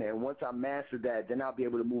do. And then once I master that, then I'll be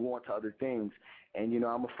able to move on to other things. And you know,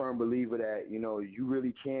 I'm a firm believer that you know you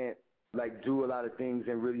really can't like do a lot of things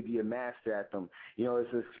and really be a master at them. You know,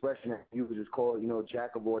 it's an expression that you could just call, you know,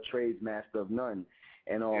 jack of all trades, master of none.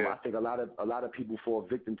 And I think a lot of people fall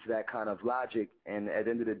victim to that kind of logic. And at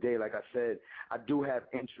the end of the day, like I said, I do have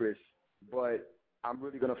interests, but I'm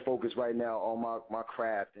really going to focus right now on my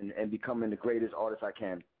craft and becoming the greatest artist I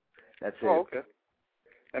can. That's it. Oh, okay.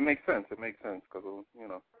 That makes sense. It makes sense because, you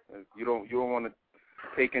know, you don't want to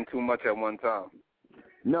take in too much at one time.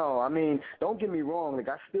 No, I mean, don't get me wrong. Like,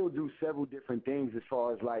 I still do several different things as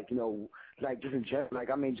far as, like, you know, like, just in general. Like,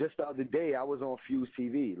 I mean, just the other day, I was on Fuse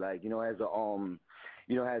TV, like, you know, as a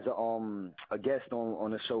guest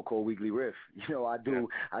on a show called Weekly Riff. You know, I do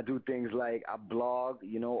things like I blog,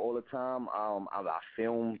 you know, all the time. I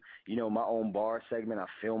film, you know, my own bar segment. I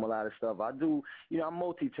film a lot of stuff. I do, you know, I'm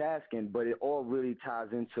multitasking, but it all really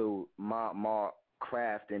ties into my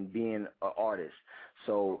craft and being an artist.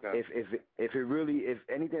 So if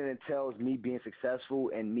anything that tells me being successful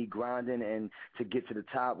and me grinding and to get to the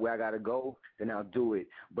top where I gotta go, then I'll do it.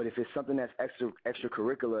 But if it's something that's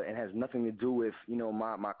extracurricular and has nothing to do with, you know,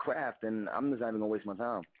 my craft, then I'm just not even gonna waste my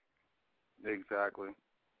time. Exactly.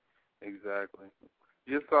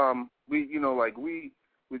 Just we, you know, like we're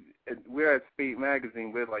at Spate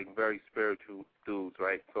Magazine. We're like very spiritual dudes,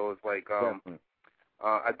 right? So it's like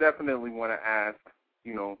I definitely want to ask,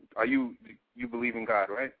 you know, you believe in God,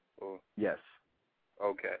 right? Or? Yes.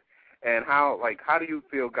 Okay. And how do you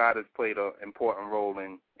feel God has played an important role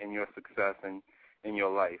in your success and in your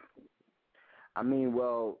life? I mean,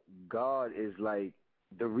 well, God is like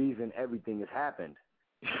the reason everything has happened.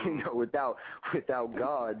 You know, without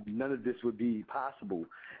God, none of this would be possible.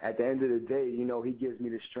 At the end of the day, you know, He gives me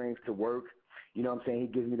the strength to work. You know what I'm saying? He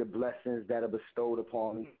gives me the blessings that are bestowed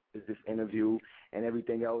upon me, this interview and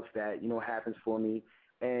everything else that, you know, happens for me.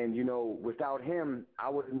 And, you know, without Him, I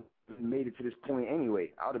wouldn't have made it to this point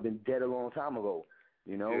anyway. I would have been dead a long time ago,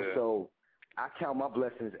 you know? Yeah. So I count my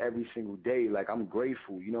blessings every single day. Like, I'm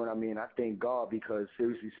grateful, you know what I mean? I thank God because,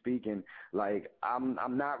 seriously speaking, like, I'm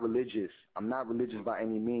not religious. I'm not religious by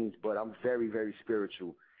any means, but I'm very, very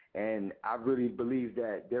spiritual. And I really believe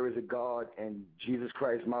that there is a God and Jesus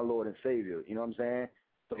Christ, my Lord and Savior. You know what I'm saying?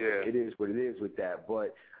 So it is what it is with that.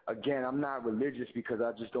 But, again, I'm not religious because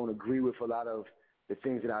I just don't agree with a lot of the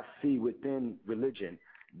things that I see within religion.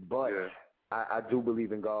 But I do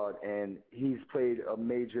believe in God, and He's played a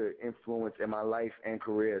major influence in my life and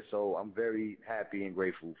career. So I'm very happy and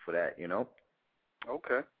grateful for that, you know?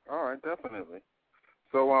 Okay. All right, definitely.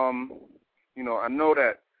 So, you know, I know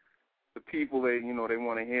that the people, they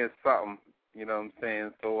want to hear something, you know what I'm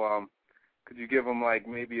saying? So, could you give them, like,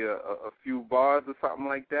 maybe a few bars or something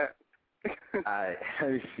like that? All right,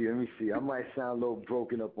 let me see. I might sound a little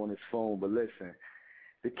broken up on this phone, but listen.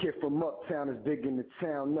 The kid from uptown is digging the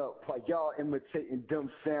town up. While y'all imitating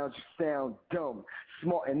dumb sounds, you sound dumb.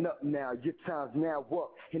 Smarten up now, your time's now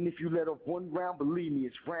up. And if you let off one round, believe me,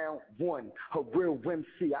 it's round one. A real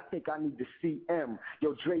MC, I think I need to CM.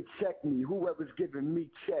 Yo, Dre, check me. Whoever's giving me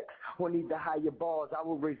checks or need the higher bars, I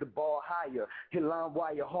will raise the bar higher. Hit line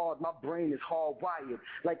wire hard, my brain is hardwired.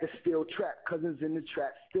 Like a steel trap, cousins in the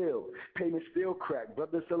trap still. Payment still crack,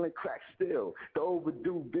 brothers selling crack still. The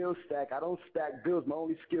overdue bill stack, I don't stack bills, my only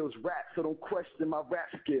only skills rap, so don't question my rap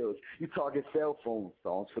skills. You target cell phones,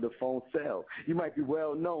 songs for the phone cell. You might be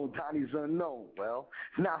well known, Donny's unknown. Well,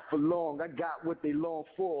 not for long, I got what they long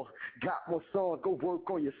for. Got more songs, go work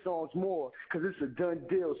on your songs more, cause it's a done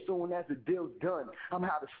deal. Soon as the deal's done, I'm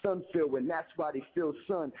how the sun feel, and that's why they feel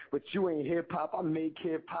sun. But you ain't hip-hop, I make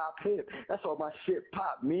hip-hop hip. That's all my shit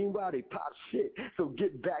pop. Meanwhile, they pop shit. So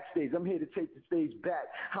get backstage, I'm here to take the stage back.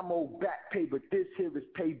 I'm old back pay, but this here is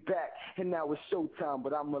payback. And now it's showtime,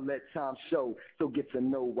 but I'ma let time show. So get to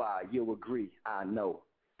know why. You'll agree, I know.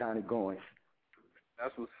 Donny Goines.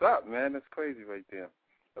 That's what's up, man. That's crazy right there.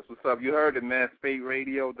 That's what's up. You heard it, man. SPATE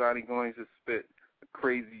Radio, Donny Goines just spit a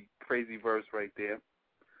crazy, crazy verse right there.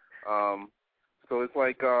 So it's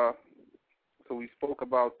like, so we spoke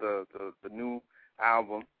about the new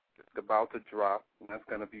album. It's about to drop, and that's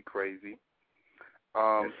gonna be crazy.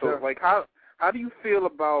 Yes, so like, how do you feel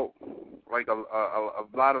about like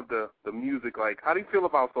a lot of the music? Like, how do you feel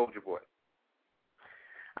about Soulja Boy?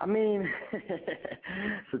 I mean,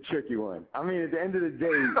 it's a tricky one. I mean, at the end of the day,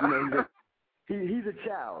 you know, he's a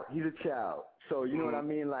child. He's a child. So, you know what I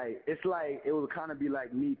mean? Like, it's like, it would kind of be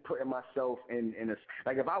like me putting myself in a,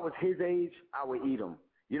 like, if I was his age, I would eat him.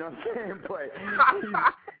 You know what I'm saying? But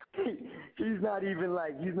he's not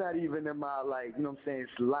even in my, like, you know what I'm saying,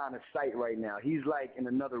 line of sight right now. He's like in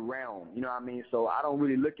another realm, you know what I mean? So I don't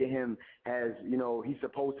really look at him as, you know, he's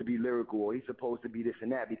supposed to be lyrical or he's supposed to be this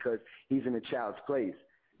and that because he's in a child's place.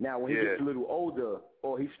 Now, when he gets a little older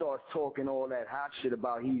or he starts talking all that hot shit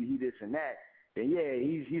about he this and that, then yeah,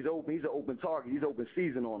 he's open. He's an open target. He's open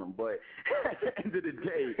season on him. But at the end of the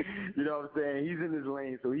day, you know what I'm saying? He's in his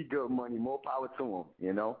lane, so he good money. More power to him.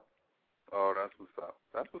 You know. Oh, that's what's up.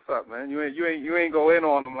 That's what's up, man. You ain't go in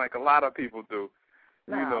on him like a lot of people do.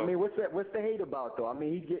 Nah, you know. I mean, what's the hate about though? I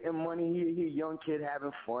mean, he's getting money. He a young kid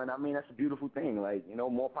having fun. I mean, that's a beautiful thing. Like, you know,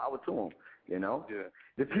 more power to him. You know.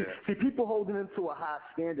 Yeah. See, people holding him to a high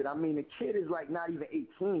standard. I mean, the kid is like not even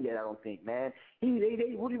 18 yet. I don't think, man.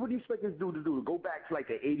 What do you expect this dude to do? To go back to like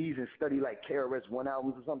the 80s and study like KRS-One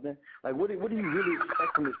albums or something? Like, what do you really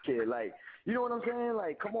expect from this kid? Like, you know what I'm saying?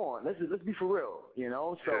 Like, come on, let's be for real. You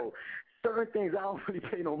know. So certain things I don't really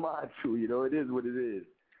pay no mind to. You know, it is what it is.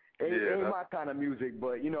 It ain't my kind of music,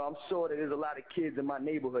 but, you know, I'm sure that there's a lot of kids in my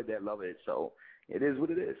neighborhood that love it, so it is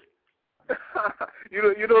what it is.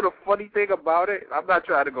 You know the funny thing about it? I'm not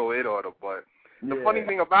trying to go in on it, but the funny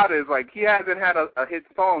thing about it is, like, he hasn't had a hit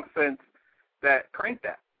song since that Crank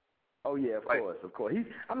That. Oh, yeah, of course. He's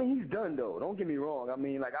done, though. Don't get me wrong. I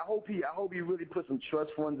mean, like, I hope he really put some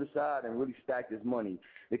trust funds aside and really stacked his money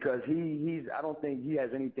because I don't think he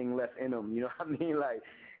has anything left in him, you know what I mean? Like,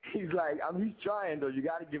 he's trying, though. You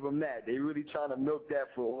got to give him that. They really trying to milk that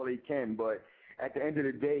for all they can. But at the end of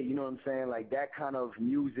the day, you know what I'm saying? Like, that kind of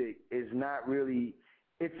music is not really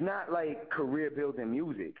 – it's not like career-building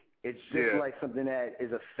music. It's just like something that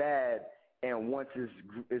is a fad, and once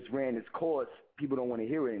it's ran its course, people don't want to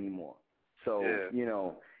hear it anymore. So, you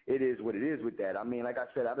know, it is what it is with that. I mean, like I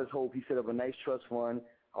said, I just hope he set up a nice trust fund,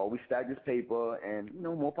 we stacked his paper, and, you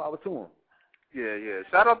know, more power to him. Yeah.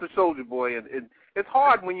 Shout out to Soulja Boy. And it's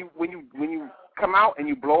hard when you come out and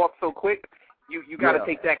you blow up so quick. You got to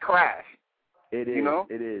take that crash. It is. You know?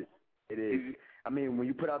 It is. I mean, when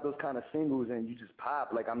you put out those kind of singles and you just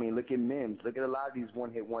pop, like, I mean, look at Mims. Look at a lot of these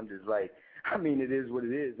one-hit wonders. Like, I mean, it is what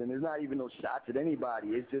it is. And there's not even no shots at anybody.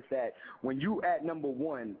 It's just that when you at number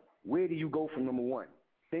one, where do you go from number one?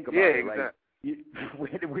 Think about it. Exactly.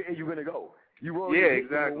 Like, where are you going to go? You already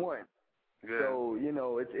hit number one. Yeah. So, you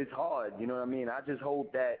know, it's hard. You know what I mean? I just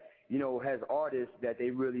hope that, you know, as artists, that they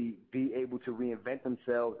really be able to reinvent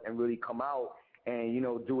themselves and really come out and, you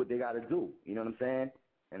know, do what they got to do. You know what I'm saying?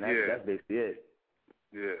 And that's basically it.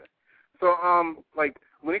 Yeah. So, like,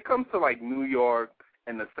 when it comes to, like, New York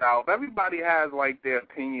and the South, everybody has, like, their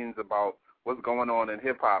opinions about what's going on in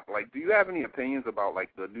hip-hop. Like, do you have any opinions about, like,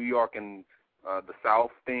 the New York and the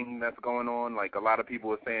South thing that's going on? Like, a lot of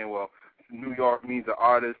people are saying, well, New York needs an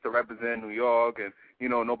artist to represent New York, and, you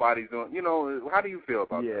know, nobody's doing, you know, how do you feel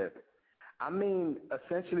about that? Yeah. I mean,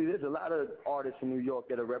 essentially, there's a lot of artists in New York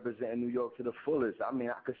that are representing New York to the fullest. I mean,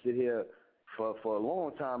 I could sit here for a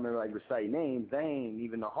long time and, like, recite names. They ain't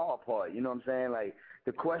even the hard part, you know what I'm saying? Like,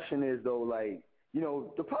 the question is, though, like, you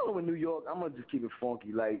know, the problem with New York, I'm going to just keep it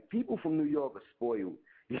funky. Like, people from New York are spoiled.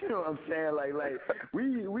 You know what I'm saying? Like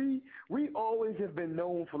we always have been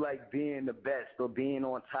known for, like, being the best or being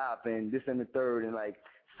on top and this and the third. And, like,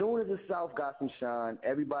 soon as the South got some shine,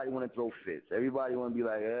 everybody want to throw fits. Everybody want to be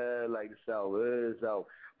like the South, the South.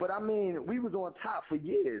 But, I mean, we was on top for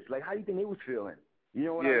years. Like, how do you think they was feeling? You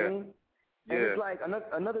know what I mean? And it's like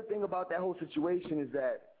another thing about that whole situation is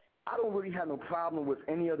that I don't really have no problem with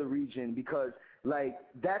any other region because, like,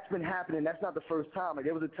 that's been happening. That's not the first time. Like,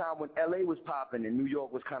 there was a time when L.A. was popping and New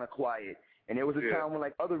York was kind of quiet. And there was a time when,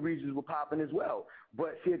 like, other regions were popping as well.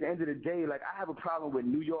 But, see, at the end of the day, like, I have a problem with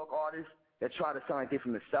New York artists that try to sound like they're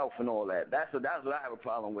from the South and all that. That's what I have a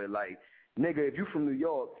problem with. Like, nigga, if you from New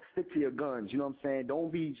York, stick to your guns. You know what I'm saying?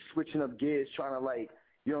 Don't be switching up gears trying to, like,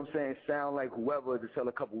 you know what I'm saying, sound like whoever to sell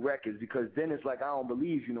a couple records because then it's like I don't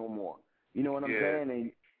believe you no more. You know what I'm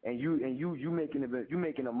saying? And you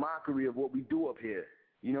making a mockery of what we do up here.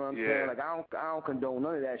 You know what I'm saying? Like, I don't condone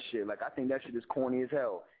none of that shit. Like, I think that shit is corny as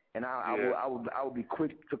hell. And I would be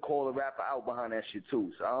quick to call a rapper out behind that shit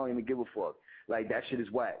too. So I don't even give a fuck. Like, that shit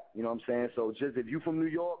is whack. You know what I'm saying? So just if you from New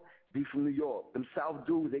York, be from New York. Them South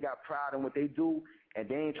dudes, they got pride in what they do, and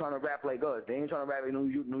they ain't trying to rap like us. They ain't trying to rap like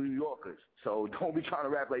New Yorkers. So don't be trying to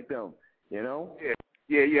rap like them. You know?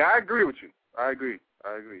 Yeah. I agree with you. I agree,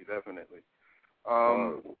 definitely.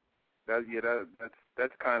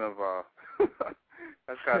 That's kind of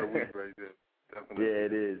that's kind of weak right there. Definitely. Yeah,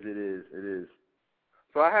 it is.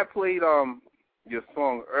 So I had played your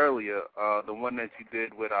song earlier, the one that you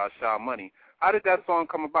did with Sha Money. How did that song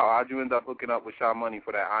come about? How'd you end up hooking up with Sha Money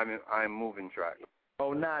for that I'm Moving track?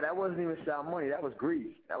 Oh, nah, that wasn't even Sha Money. That was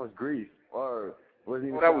Grease. Or wasn't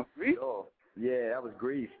even that was Grease? Yeah, that was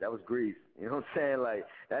Grease. You know what I'm saying? Like,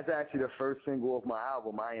 that's actually the first single of my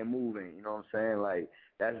album, I Am Moving. You know what I'm saying? Like,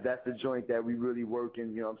 that's the joint that we really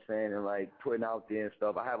working, you know what I'm saying, and, like, putting out there and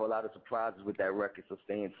stuff. I have a lot of surprises with that record, so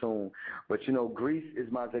stay in tune. But, you know, Grease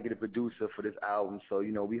is my executive producer for this album, so,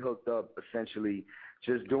 you know, we hooked up essentially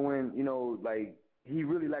just doing, you know, like, he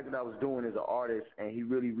really liked what I was doing as an artist, and he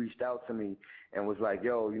really reached out to me and was like,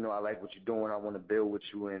 yo, you know, I like what you're doing. I want to build with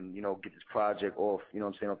you and, you know, get this project off, you know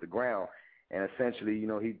what I'm saying, off the ground. And essentially, you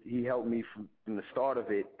know, he helped me from the start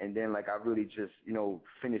of it, and then, like, I really just, you know,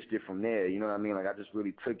 finished it from there. You know what I mean? Like, I just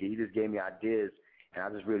really took it. He just gave me ideas, and I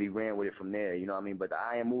just really ran with it from there. You know what I mean? But the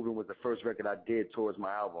I Am Moving was the first record I did towards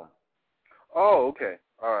my album. Oh, okay.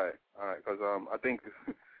 All right. Because I think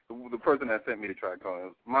the person that sent me the track,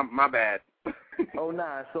 my bad. Oh,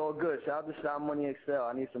 nah, it's all good. Shout out to Sha Money XL.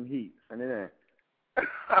 I need some heat. Send it in.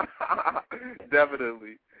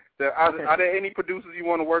 Definitely. Are there any producers you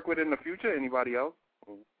want to work with in the future? Anybody else?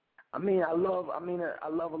 I love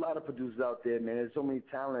a lot of producers out there, man. There's so many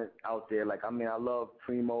talent out there. Like, I love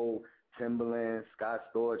Primo, Timbaland, Scott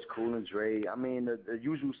Storch, Cool and Dre. The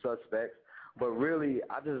usual suspects. But really,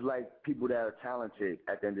 I just like people that are talented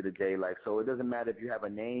at the end of the day. Like, so it doesn't matter if you have a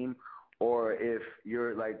name or if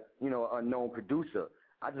you're, like, you know, an unknown producer.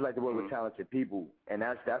 I just like to work with talented people, and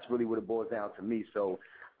that's really what it boils down to me. So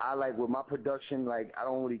I like with my production, like, I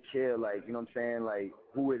don't really care, like, you know what I'm saying, like,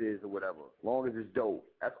 who it is or whatever. As long as it's dope.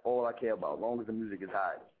 That's all I care about, as long as the music is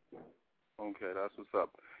hot. Okay, that's what's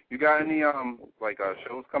up. You got any,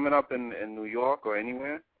 shows coming up in New York or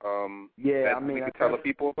anywhere? Yeah, that we could tell the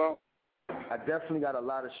people about? I definitely got a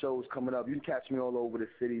lot of shows coming up. You can catch me all over the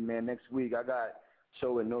city, man. Next week, I got a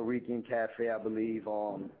show at Norican Cafe, I believe.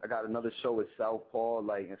 I got another show at South Paul,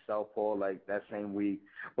 that same week.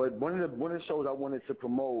 But one of the shows I wanted to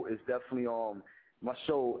promote is definitely my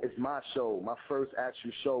show. It's my show. My first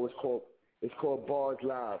actual show is called Bars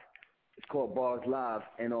Live. It's called Bars Live.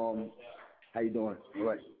 And how you doing? All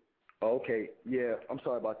right. Oh, okay. Yeah, I'm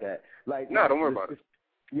sorry about that. No, don't worry about it.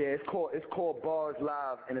 Yeah, it's called Bars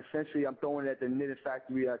Live, and essentially I'm throwing it at the Knitting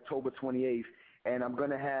Factory October 28th, and I'm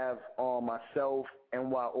gonna have myself,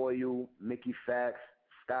 NY Oil, Mickey Fax,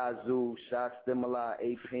 Sky Zoo, Shot Stimuli,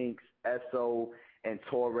 A Pinks, SO, and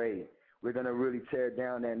Torre. We're gonna really tear it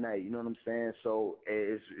down that night. You know what I'm saying? So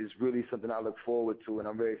it's really something I look forward to, and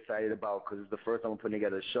I'm very excited about because it's the first time I'm putting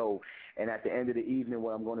together a show. And at the end of the evening,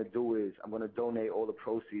 what I'm gonna do is I'm gonna donate all the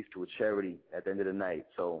proceeds to a charity at the end of the night.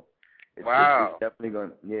 So. It's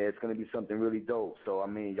definitely it's gonna be something really dope. So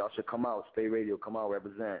y'all should come out, SPATE Radio, come out,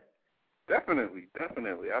 represent. Definitely,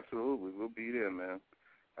 absolutely, we'll be there, man.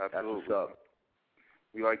 Absolutely. That's what's up.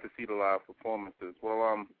 We like to see the live performances.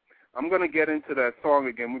 Well, I'm gonna get into that song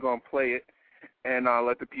again. We're gonna play it and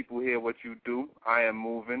let the people hear what you do. I Am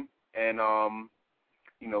Moving, and we're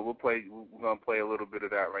gonna play a little bit of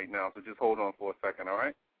that right now. So just hold on for a second, all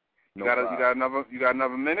right? You got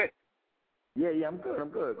another minute? Yeah, I'm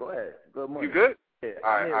good. Go ahead. Good morning. You good? Yeah.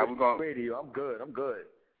 All right, we're going. Radio. I'm good.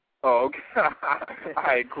 Oh, okay. All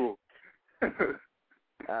right, cool. All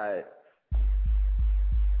right.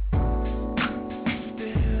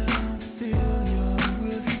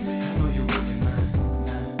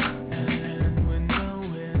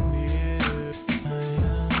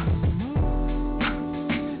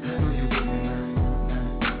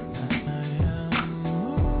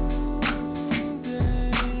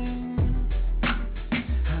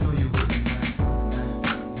 I know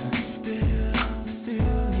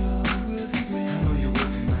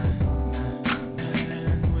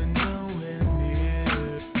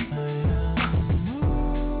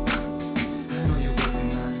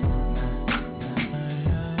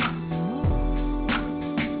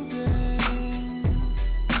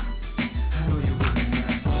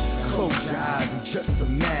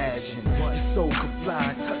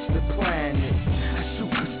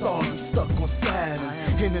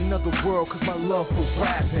another world, cause my love for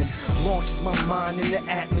rapping launches my mind in the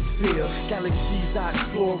atmosphere. Galaxies I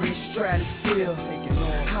explore in the stratosphere.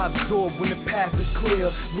 I absorb when the path is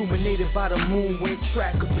clear, illuminated by the moon when the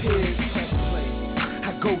track appears.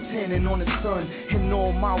 I go tanning on the sun, and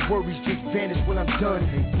all my worries just vanish when I'm done.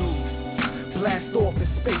 Blast off in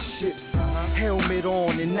spaceships, helmet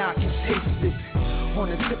on and I can taste it. On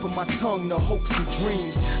the tip of my tongue, the hopes and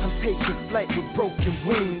dreams. I'm taking flight with broken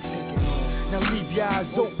wings. Now leave your eyes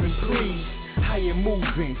open, please. How you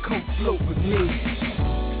moving? Come float with me.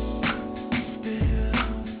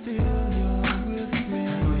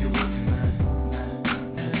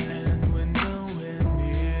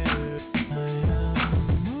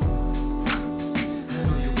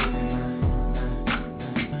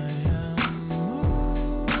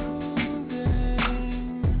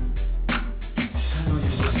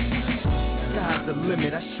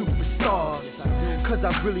 Limit, I shoot for stars, cause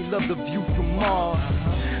I really love the view from Mars.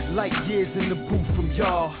 Light years in the booth from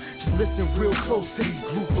y'all. Just listen real close to these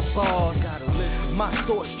group of bars. My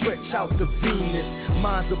thoughts stretch out to Venus.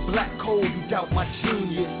 Mine's a black hole, you doubt my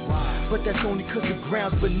genius. But that's only cause the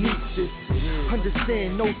ground's beneath this.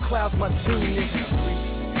 Understand no clouds my zenith.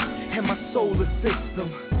 And my solar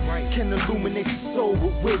system can illuminate your soul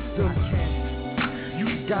with wisdom. You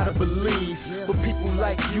gotta believe, but people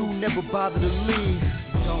like you never bother to leave.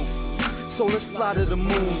 So let's fly to the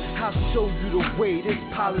moon, I'll show you the way, this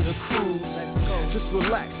pilot a cruise. Just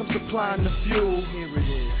relax, I'm supplying the fuel.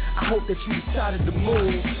 I hope that you decided to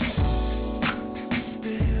move.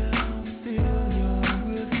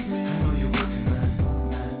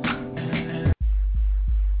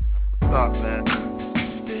 What's up, man?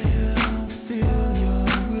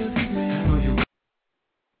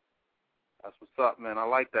 That's what's up, man. I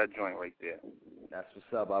like that joint right there. That's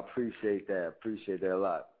what's up. I appreciate that. Appreciate that a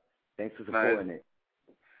lot. Thanks for supporting it.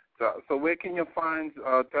 So where can your fans,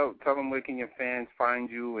 tell them where can your fans find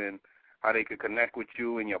you and how they could connect with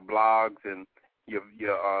you and your blogs and your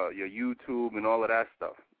YouTube and all of that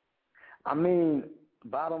stuff? I mean,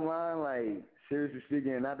 bottom line, like, seriously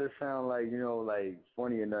speaking, not to sound like, you know, like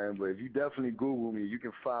funny or nothing, but if you definitely Google me, you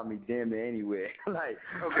can find me damn near anywhere. Like,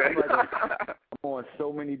 okay. I'm on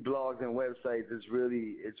so many blogs and websites. It's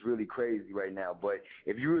really crazy right now. But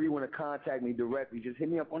if you really want to contact me directly, just hit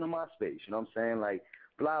me up on the MySpace. You know what I'm saying? Like,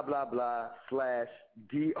 blah blah blah / DonnyGoines.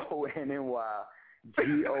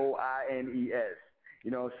 You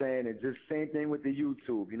know what I'm saying? And just same thing with the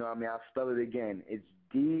YouTube. You know what I mean? I'll spell it again. It's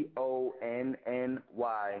DonnyGoines.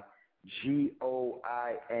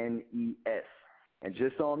 And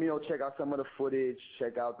just you know, check out some of the footage,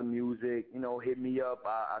 check out the music, you know, hit me up.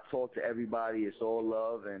 I talk to everybody. It's all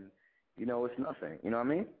love, and, you know, it's nothing. You know what I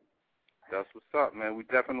mean? That's what's up, man. We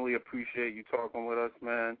definitely appreciate you talking with us,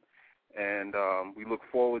 man. And we look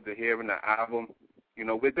forward to hearing the album. You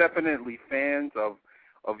know, we're definitely fans of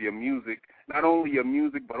your music, not only your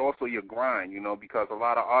music, but also your grind, you know, because a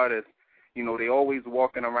lot of artists, you know, they always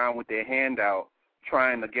walking around with their hand out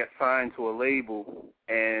trying to get signed to a label,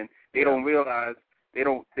 and they don't realize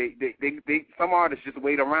some artists just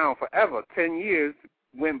wait around forever. 10 years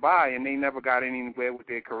went by and they never got anywhere with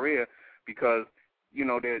their career because, you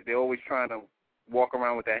know, they're always trying to walk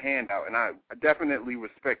around with their hand out. And I definitely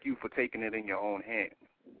respect you for taking it in your own hands.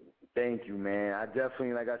 Thank you, man. I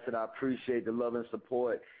definitely, like I said, I appreciate the love and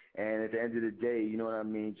support. And at the end of the day, you know what I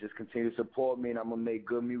mean, just continue to support me, and I'm going to make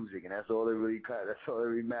good music. And that's all that really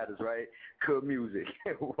matters, right? Good music.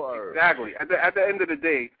 Word. Exactly. At the end of the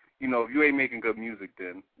day, you know, if you ain't making good music,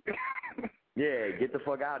 then yeah, get the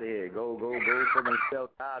fuck out of here. Go fucking sell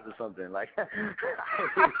ties or something. Like, I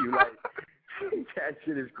hate you. Like, that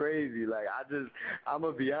shit is crazy. Like, I'm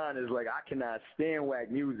going to be honest, like, I cannot stand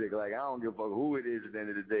whack music. Like, I don't give a fuck who it is at the end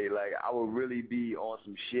of the day. Like, I will really be on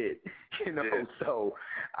some shit, you know? Yeah. So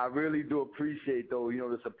I really do appreciate, though, you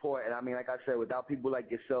know, the support. And, I mean, like I said, without people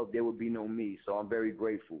like yourself, there would be no me. So I'm very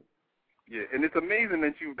grateful. Yeah, and it's amazing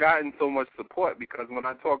that you've gotten so much support, because when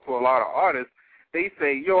I talk to a lot of artists, they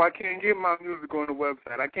say, yo, I can't get my music on the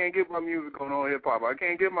website. I can't get my music on All Hip Hop. I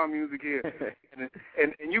can't get my music here.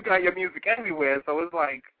 and you got your music everywhere, so it's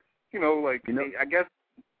like, you know, I guess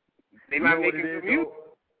they're not making good music.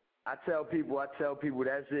 I tell people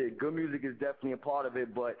that's it. Good music is definitely a part of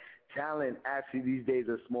it, but talent actually these days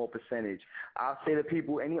is a small percentage. I'll say to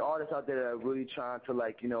people, any artists out there that are really trying to,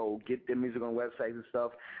 like, you know, get their music on websites and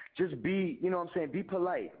stuff, just be, you know what I'm saying, be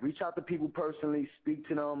polite. Reach out to people personally, speak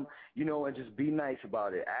to them, you know, and just be nice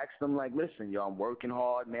about it. Ask them, like, listen, yo, I'm working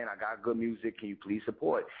hard, man, I got good music, can you please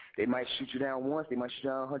support? They might shoot you down once, they might shoot you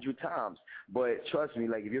down 100 times, but trust me,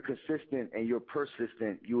 like, if you're consistent and you're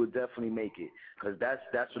persistent, you will definitely make it, because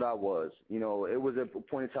that's what I was. You know, it was a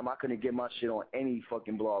point in time I couldn't get my shit on any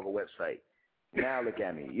fucking blog or website. Now look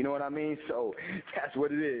at me, you know what I mean? So that's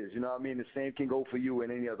what it is, you know what I mean? The same can go for you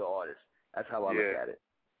and any other artist. That's how I look at it.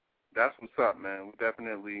 That's what's up, man. We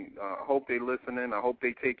definitely hope they listening. I hope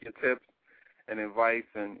they take your tips and advice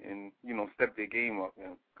and you know, step their game up,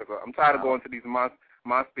 man. Because I'm tired of going to these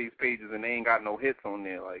MySpace pages and they ain't got no hits on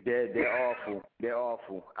there. Like they're awful. They're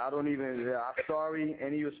awful. I'm sorry,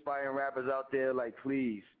 any aspiring rappers out there, like,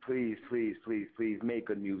 please make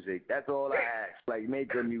good music. That's all I ask. Like,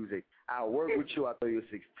 make good music. I'll work with you. I'll throw you a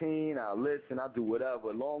 16. I'll listen. I'll do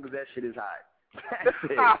whatever, as long as that shit is hot. That's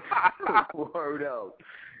it. Word up.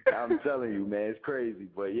 I'm telling you, man, it's crazy.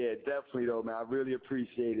 But, yeah, definitely, though, man, I really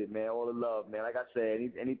appreciate it, man, all the love, man. Like I said,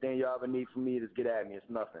 anything y'all ever need from me, just get at me. It's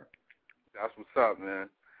nothing. That's what's up, man.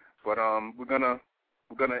 But we're gonna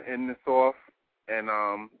end this off, and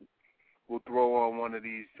we'll throw on one of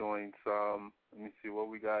these joints. Let me see what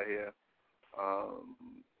we got here.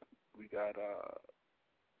 We got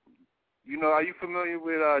you know, are you familiar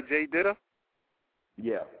with Jay Ditta?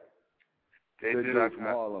 Yeah. Jay Ditta from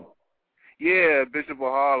Harlem. Yeah, Bishop of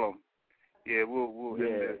Harlem. Yeah, we'll end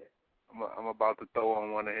it. I'm about to throw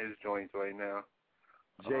on one of his joints right now.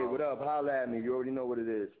 Jay, what up? Holla at me. You already know what it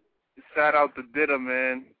is. Shout out to Ditta,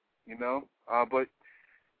 man. You know, but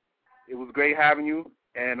it was great having you.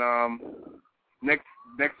 And next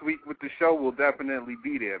week with the show, we'll definitely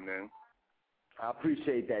be there, man. I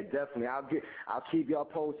appreciate that, definitely. I'll keep y'all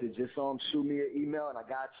posted. Just shoot me an email, and I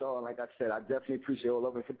got y'all. And like I said, I definitely appreciate all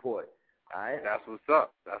love and support. All right. That's what's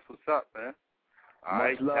up. That's what's up, man. All Much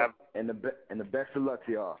right. love and the best of luck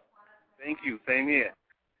to y'all. Thank you. Same here.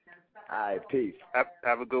 All right. Peace.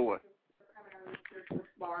 Have a good one.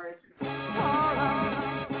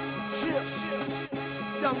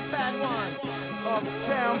 Young fat one,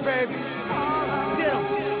 uptown baby,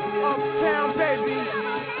 uptown baby,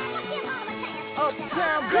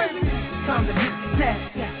 uptown baby. Time to hit the deck,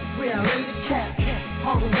 where I lay the cat.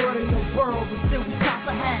 All the world in the world, but still we top a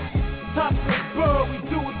hat. Top of the world, we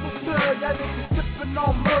do it for sure. Y'all niggas sippin'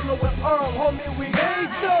 on Merlot with Earl, homie, we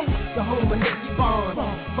ain't so. The home of Nicky Barnes,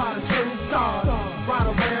 by the shooting stars, ride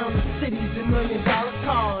around the cities in $1 million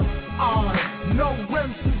cars. No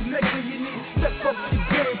rentals, nigga, you need to step up your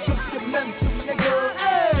game, keep your mental, nigga.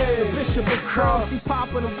 Hey, Bishop of Cross, he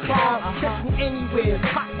poppin' them claws, checking anywhere,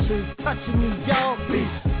 touching me, y'all,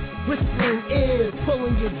 bitch. Whispering ears,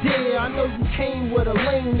 pulling your deer. I know you came with a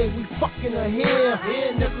lame nigga, we fucking her here.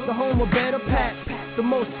 The home of Better Pat, the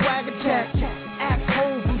most swagger jack. Act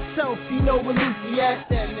home himself, you know where Lucy at.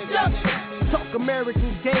 That nigga. Talk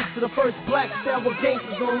American gangster, the first black style with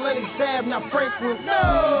gangsters on Lennox Ave, not Franklin.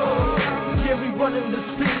 No! Yeah, we running the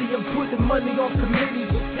city and putting money on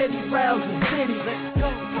committees with petty rounds and cities. Let's go.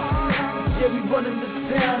 Yeah, we running the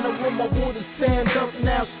town. I want my water stand up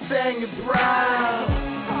now, sang and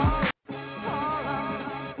brown.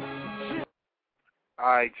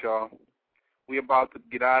 All right, y'all. We about to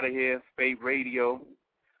get out of here. SPATE Radio.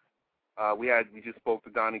 We just spoke to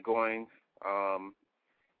Donny Goines.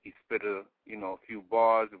 He spit a few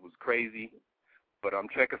bars. It was crazy. But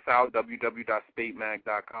check us out,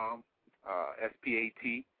 www.spatemag.com,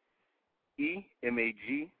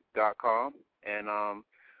 SPATEMAG.com, and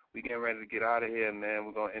we getting ready to get out of here, man.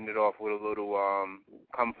 We're gonna end it off with a little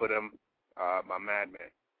 "Come for Them" by Madman.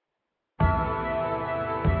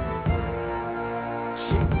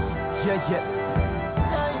 Yeah.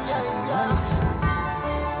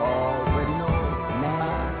 Already know,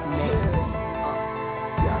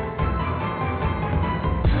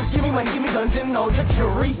 Give me guns and no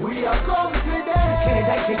trickery. We are confident.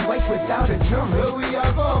 Can't take weight without a jury. We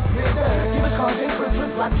are confident. Give us cars and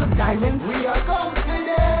with lots of diamonds. We are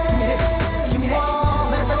confident. Give me that.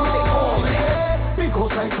 Matter of fact, what they call it. Big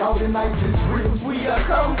holes like out in 90s rims. We are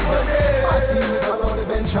confident. I see you all on the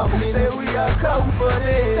bench of me. Say we are confident.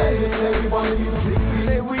 Say we want to use it.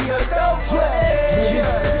 Say we are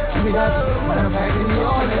confident. Give me me that. When I'm back in the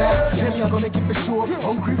all of that. Yeah, me I'm gonna keep it sure.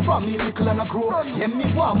 Hungry from me, little and a grow. Yeah, me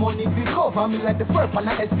want money, we cover me like the fur and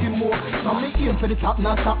a Eskimo. So me aim for the top,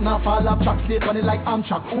 now fall off track, stay funny like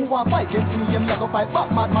Amtrak. Who want fight against me, I'm go fight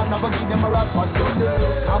back, madman, I'm gonna give them a rap. But don't do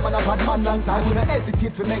it. I'm on a bad man long time, we don't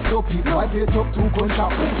hesitate to make dope people. I play top 2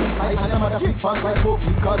 contract. I am a big fan like Pope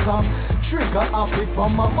because I'm trigger off it for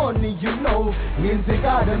my money, you know. Means they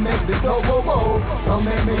gotta make the dough, so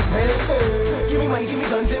make me pay. Give me money, give me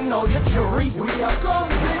guns, and know the jury. We are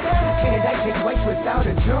confident. Can't I take white without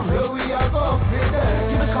a jury? We are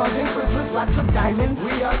confident. Give us cars and crystals, lots of diamonds.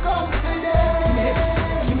 We are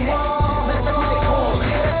confident. Give me that. Let's go take home.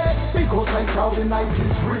 Big old like crowd and night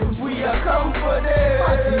is real. We are confident.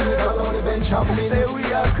 I see it all on the bench, I'm in. Say we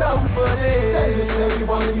are confident. Say we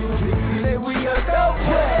want you to be. Say we are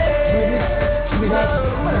confident. Give me that.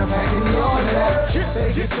 When I'm back in the order.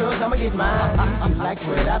 Say get yours, I'ma get mine. You like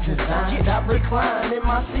what I've designed. Get up, recline in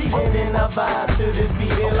my seat, and then I vibe to this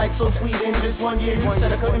beat. It like so sweet in just 1 year. You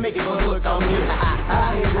said I couldn't make it, but look, I'm here.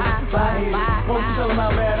 I hate it. Won't you tell them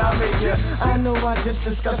how bad I make you? I know I just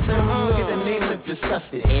discussed them. Look at the name, look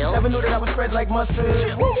disgusted. Never knew that I was spread like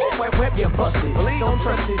mustard. Web, you busted. Don't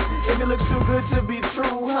trust it. If it looks too good to be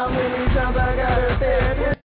true, how many times I gotta say it?